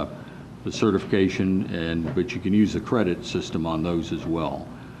the certification, but you can use the credit system on those as well.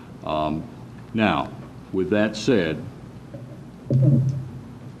 Now, with that said,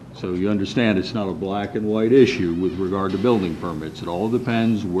 So you understand it's not a black and white issue with regard to building permits. It all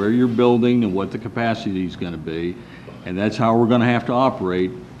depends where you're building and what the capacity is going to be, and that's how we're going to have to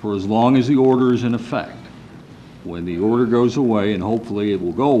operate for as long as the order is in effect. When the order goes away, and hopefully it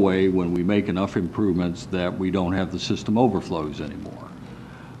will go away when we make enough improvements that we don't have the system overflows anymore.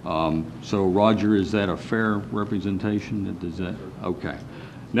 So Roger, is that a fair representation? Does that, okay.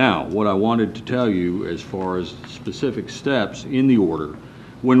 Now, what I wanted to tell you as far as specific steps in the order,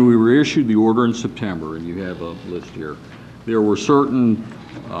 when we were issued the order in September, and you have a list here, there were certain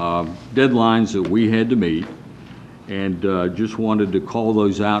deadlines that we had to meet, and just wanted to call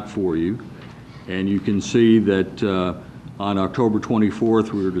those out for you. And you can see that on October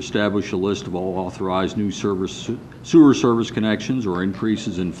 24th, we were to establish a list of all authorized new sewer service connections or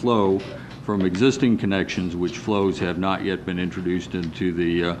increases in flow from existing connections which flows have not yet been introduced into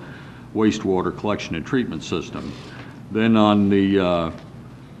the wastewater collection and treatment system. Then on the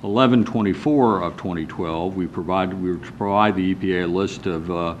 11/24 of 2012, we were to provide the EPA a list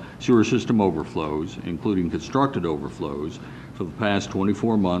of sewer system overflows, including constructed overflows, for the past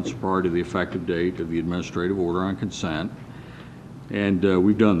 24 months prior to the effective date of the administrative order on consent. And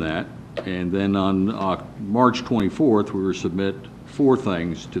we've done that. And then on March 24th, we were to submit 4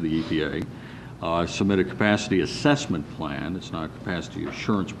 things to the EPA. Submit a capacity assessment plan. It's not a capacity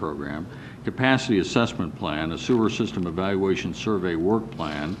assurance program. Capacity assessment plan, a sewer system evaluation survey work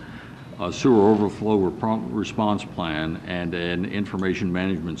plan, a sewer overflow response plan, and an information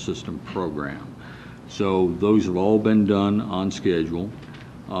management system program. So those have all been done on schedule.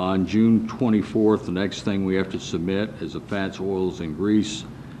 On June 24th, the next thing we have to submit is a fats, oils, and grease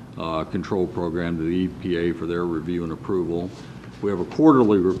control program to the EPA for their review and approval. We have a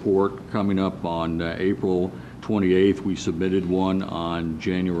quarterly report coming up on April 28th. We submitted one on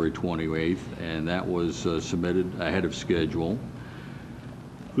January 28th, and that was submitted ahead of schedule.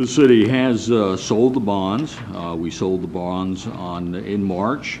 The city has sold the bonds. We sold the bonds in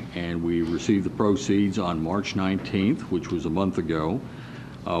March, and we received the proceeds on March 19th, which was a month ago.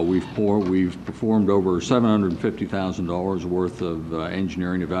 We've performed over $750,000 worth of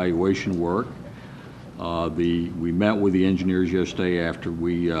engineering evaluation work. We met with the engineers yesterday after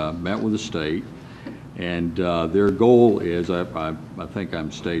we met with the state, and their goal is, I think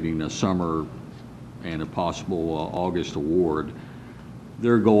I'm stating a summer and a possible August award.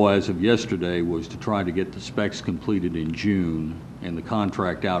 Their goal as of yesterday was to try to get the specs completed in June and the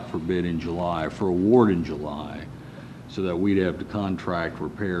contract out for bid in July, for award in July, so that we'd have the contract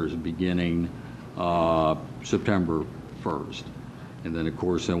repairs beginning September 1st. And then, of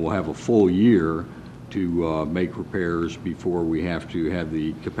course, then we'll have a full year to make repairs before we have to have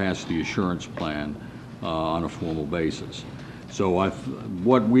the capacity assurance plan on a formal basis. So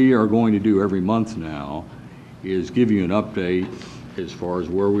what we are going to do every month now is give you an update as far as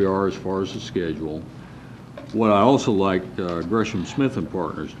where we are, as far as the schedule. What I also like Gresham Smith and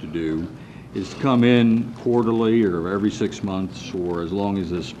Partners to do is to come in quarterly or every 6 months, or as long as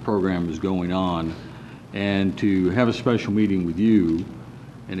this program is going on, and to have a special meeting with you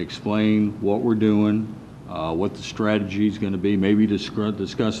and explain what we're doing, what the strategy is going to be, maybe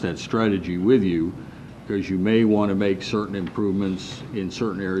discuss that strategy with you, because you may want to make certain improvements in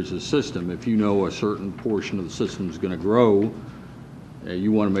certain areas of the system. If you know a certain portion of the system is going to grow,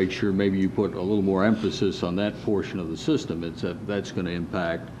 you want to make sure maybe you put a little more emphasis on that portion of the system. That's going to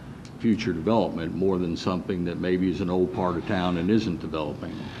impact future development more than something that maybe is an old part of town and isn't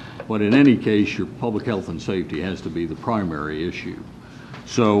developing. But in any case, your public health and safety has to be the primary issue.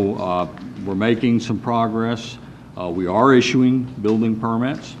 So we're making some progress. We are issuing building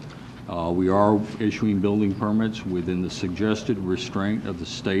permits. We are issuing building permits within the suggested restraint of the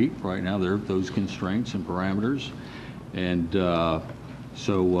state. Right now, there are those constraints and parameters. And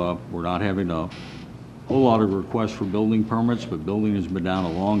so we're not having a whole lot of requests for building permits, but building has been down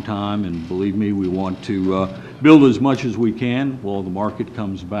a long time, and believe me, we want to build as much as we can while the market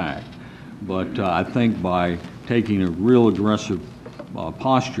comes back. But I think by taking a real aggressive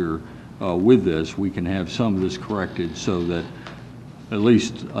posture with this, we can have some of this corrected so that at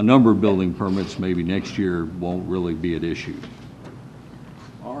least a number of building permits maybe next year won't really be at issue.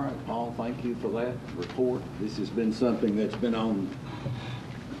 All right, Paul, thank you for that report. This has been something that's been on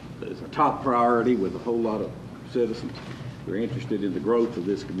as a top priority with a whole lot of citizens. We're interested in the growth of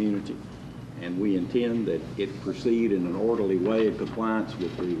this community, and we intend that it proceed in an orderly way in compliance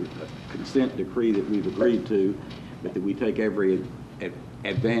with the consent decree that we've agreed to, but that we take every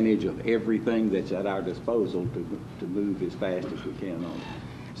advantage of everything that's at our disposal to move as fast as we can on it.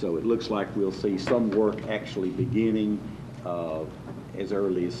 So it looks like we'll see some work actually beginning as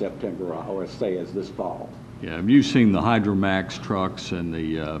early as September, or say as this fall. Yeah, you've seen the Hydromax trucks and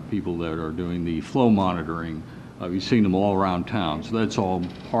the people that are doing the flow monitoring. You've seen them all around town, so that's all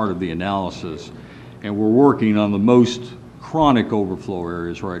part of the analysis. And we're working on the most chronic overflow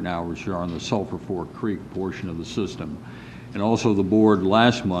areas right now, which are on the Sulphur Fork Creek portion of the system. And also the board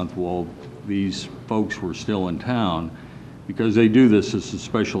last month, while these folks were still in town, because they do this as a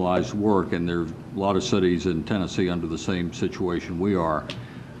specialized work, and there are a lot of cities in Tennessee under the same situation we are.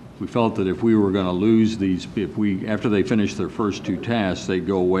 We felt that if we were going to lose these, after they finish their first two tasks, they'd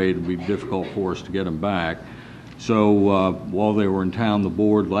go away, it'd be difficult for us to get them back. So while they were in town, the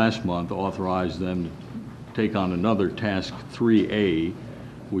board last month authorized them to take on another task 3A,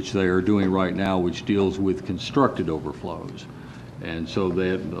 which they are doing right now, which deals with constructed overflows. And so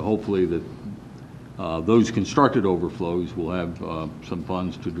hopefully that those constructed overflows will have some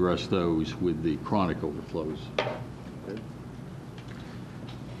funds to address those with the chronic overflows. Okay.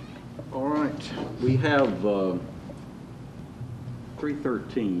 All right, we have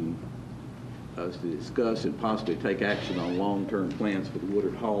 313 to discuss and possibly take action on long-term plans for the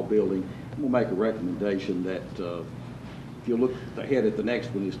Woodard Hall building. We'll make a recommendation that if you look ahead at the next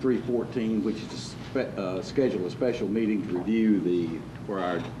one is 314, which is to schedule a special meeting to review for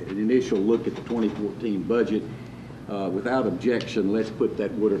our initial look at the 2014 budget. Without objection, let's put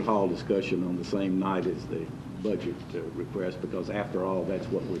that Woodard Hall discussion on the same night as the budget request, because after all, that's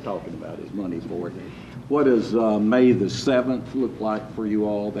what we're talking about, is money for it. What does May the 7th look like for you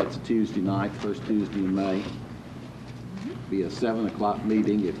all? That's a Tuesday night, first Tuesday in May. Be a 7 o'clock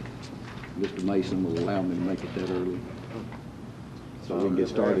meeting if Mr. Mason will allow me to make it that early, so we can get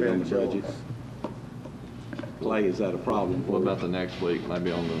started on the budget. Clay, is that a problem? What about the next week,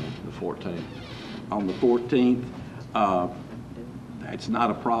 maybe on the 14th? On the 14th, that's not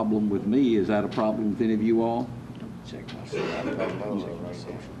a problem with me. Is that a problem with any of you all? Check my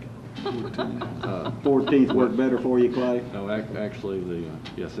 14th work better for you, Clay? No, actually,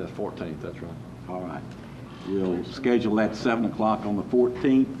 yes, that's 14th, that's right. All right. We'll schedule that 7 o'clock on the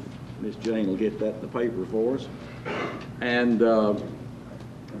 14th. Ms. Jane will get that in the paper for us. And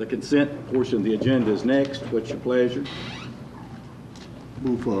the consent portion of the agenda is next. What's your pleasure?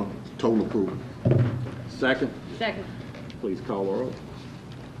 Move for total approval. Second? Second. Please call the roll.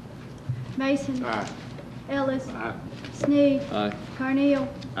 Mason. Aye. Ellis. Aye. Sneed. Aye. Carneal.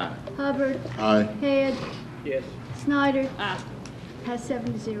 Aye. Hubbard. Aye. Head. Yes. Snyder. Aye. Has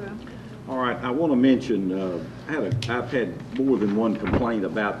 7-0. All right, I want to mention, I've had more than one complaint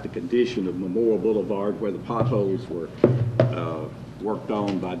about the condition of Memorial Boulevard where the potholes were worked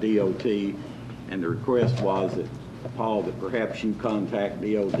on by DOT, and the request was that, Paul, that perhaps you contact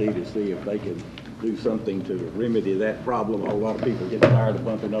DOT to see if they can do something to remedy that problem. A lot of people get tired of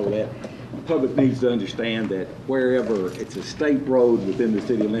bumping over that. The public needs to understand that wherever it's a state road within the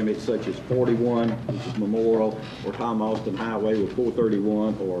city limits, such as 41, which is Memorial, or Tom Austin Highway with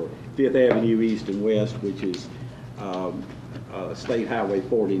 431, or 5th Avenue East and West, which is State Highway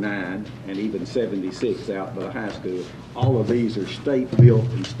 49, and even 76 out by the high school, all of these are state-built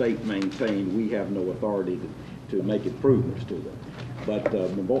and state-maintained. We have no authority to make improvements to them. But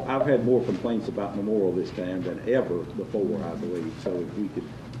I've had more complaints about Memorial this time than ever before, I believe, so if we could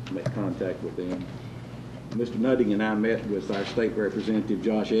make contact with them. Mr. Nutting and I met with our state representative,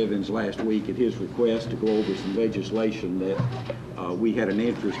 Josh Evans, last week at his request to go over some legislation that we had an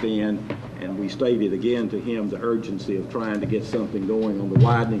interest in, and we stated again to him the urgency of trying to get something going on the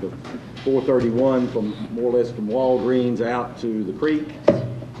widening of 431 from more or less from Walgreens out to the creek.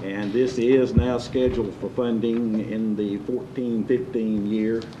 And this is now scheduled for funding in the 14-15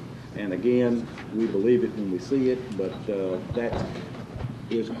 year. And again, we believe it when we see it, but that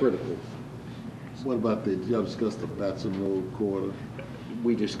is critical. What about the, you discussed the Batson Road corridor?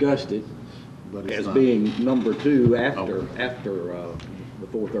 We discussed it But it's as not. being number 2 after, Okay. after the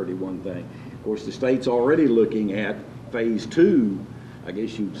 431 thing. Of course, the state's already looking at phase 2, I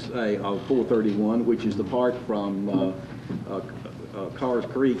guess you'd say, of 431, which is the part from Cars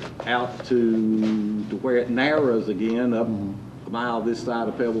Creek out to where it narrows again up a mile this side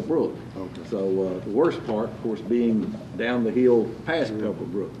of Pebble Brook. Okay. So the worst part, of course, being down the hill past Pebble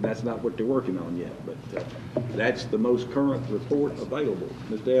Brook. That's not what they're working on yet, but that's the most current report available.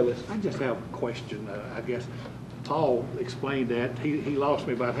 Mr. Ellis? I just have a question. I guess Paul explained that. He lost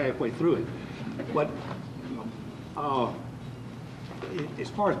me about halfway through it. But as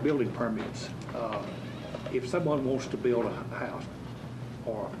far as building permits, if someone wants to build a house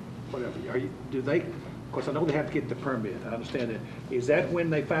or whatever, do they, of course, I know they have to get the permit. I understand that. Is that when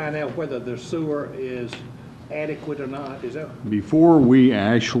they find out whether the sewer is adequate or not? Is that? Before we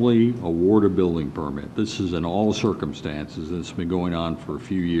actually award a building permit, this is in all circumstances, it's been going on for a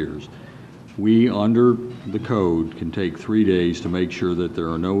few years. We, under the code, can take 3 days to make sure that there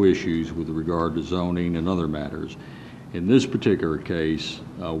are no issues with regard to zoning and other matters. In this particular case,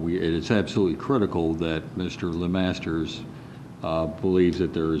 it is absolutely critical that Mr. LeMasters believes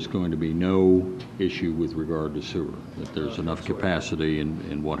that there is going to be no issue with regard to sewer, that there's enough capacity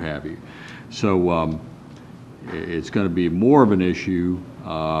and what have you. So it's going to be more of an issue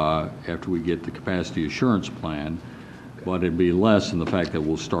after we get the capacity assurance plan, but it'd be less in the fact that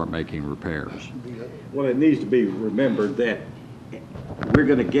we'll start making repairs. Well, it needs to be remembered that we're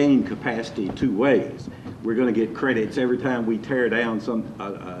going to gain capacity two ways. We're going to get credits every time we tear down some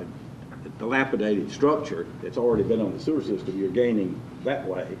dilapidated structure that's already been on the sewer system. You're gaining that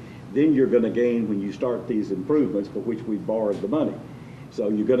way. Then you're going to gain when you start these improvements for which we borrowed the money. So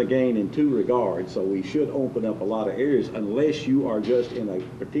you're going to gain in two regards. So we should open up a lot of areas unless you are just in a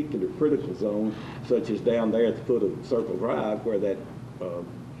particular critical zone, such as down there at the foot of Circle Drive, where that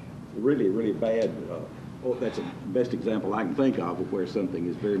really, really bad, that's the best example I can think of where something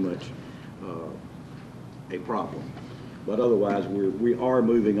is very much a problem. But otherwise, we are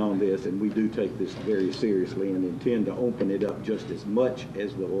moving on this, and we do take this very seriously and intend to open it up just as much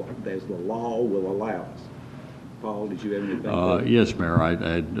as the law will allow us. Paul, did you have anything? Yes, Mayor, I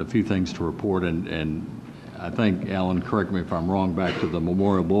had a few things to report, and I think, Alan, correct me if I'm wrong, back to the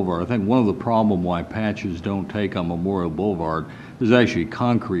Memorial Boulevard. I think one of the problems why patches don't take on Memorial Boulevard, there's actually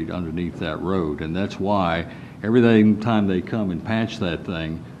concrete underneath that road, and that's why every time they come and patch that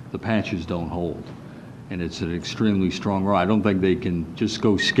thing, the patches don't hold. And it's an extremely strong road. I don't think they can just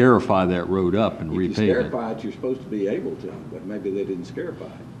go scarify that road up and repave it. If you scarify it, you're supposed to be able to, but maybe they didn't scarify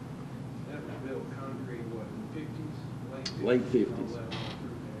it. That was built concrete, what, in the 50s? Late 50s.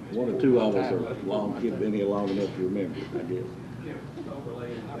 One or two of us are been here long enough to remember, I guess. Kept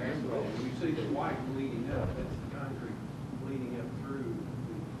overlaying the asphalt. You see the white bleeding up, that's the concrete bleeding up through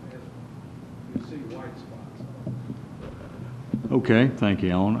the asphalt. You see white spots. Okay, thank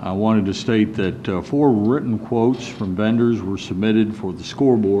you, Alan. I wanted to state that 4 written quotes from vendors were submitted for the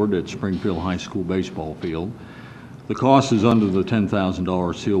scoreboard at Springfield High School baseball field. The cost is under the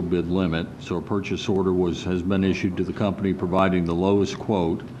 $10,000 sealed bid limit, so a purchase order has been issued to the company providing the lowest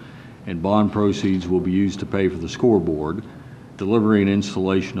quote, and bond proceeds will be used to pay for the scoreboard. Delivery and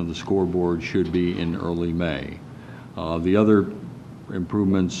installation of the scoreboard should be in early May. The other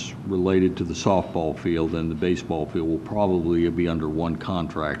improvements related to the softball field and the baseball field will probably be under one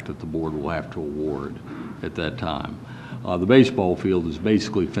contract that the board will have to award at that time. The baseball field is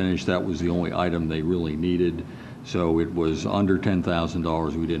basically finished. That was the only item they really needed, so it was under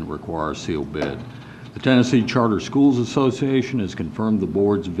 $10,000. We didn't require a sealed bid. The Tennessee Charter Schools Association has confirmed the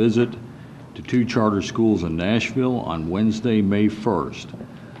board's visit to 2 charter schools in Nashville on Wednesday, May 1st.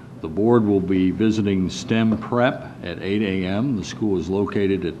 The board will be visiting STEM Prep at 8 a.m. The school is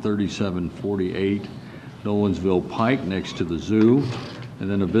located at 3748 Nolensville Pike next to the zoo. And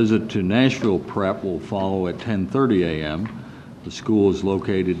then a visit to Nashville Prep will follow at 10:30 a.m. The school is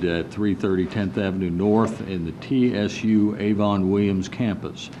located at 330 10th Avenue North in the TSU Avon Williams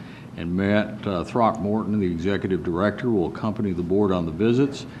campus. And Matt Throckmorton, the executive director, will accompany the board on the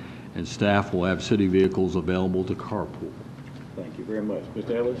visits, and staff will have city vehicles available to carpool. Thank you very much.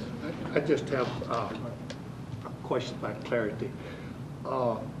 Mr. Ellis? I just have a question about clarity.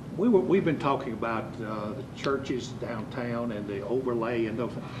 We've been talking about the churches downtown and the overlay and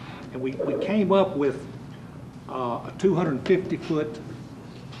those, and we came up with a 250-foot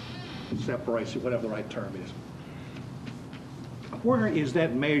separation, whatever the right term is. Where is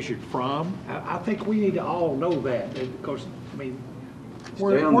that measured from? I think we need to all know that, because, I mean,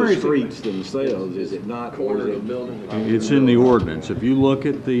 Where is the streets themselves, is it not? Corner of the building. It's in the ordinance. If you look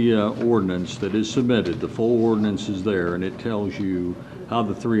at the ordinance that is submitted, the full ordinance is there, and it tells you how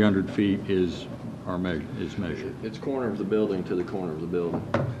the 300 feet is measured. It's corner of the building to the corner of the building.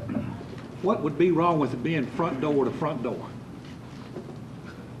 What would be wrong with it being front door to front door?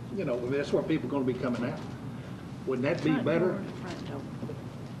 You know, that's where people are going to be coming out. Wouldn't that be better?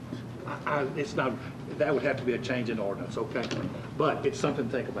 It's not, that would have to be a change in ordinance, okay? But it's something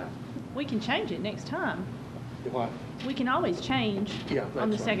to think about. We can change it next time. What? We can always change on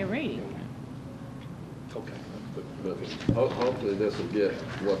the second reading. Okay. But hopefully this will get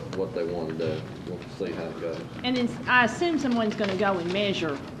what they want to do. We'll see how it goes. And then I assume someone's going to go and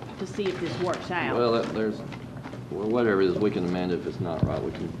measure to see if this works out. Well, whatever it is, we can amend it. If it's not right,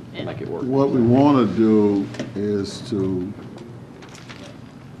 we can make it work. What we want to do is to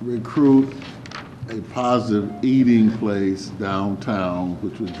recruit a positive eating place downtown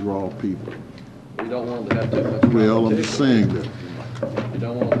which would draw people. We don't want to have too much competition. Well, I'm saying that. You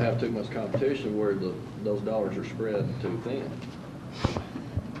don't want to have too much competition where those dollars are spread too thin.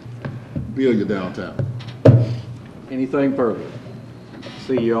 build your downtown. Anything further?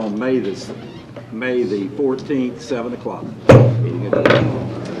 See you on May the 14th, 7 o'clock. Meeting adjourned.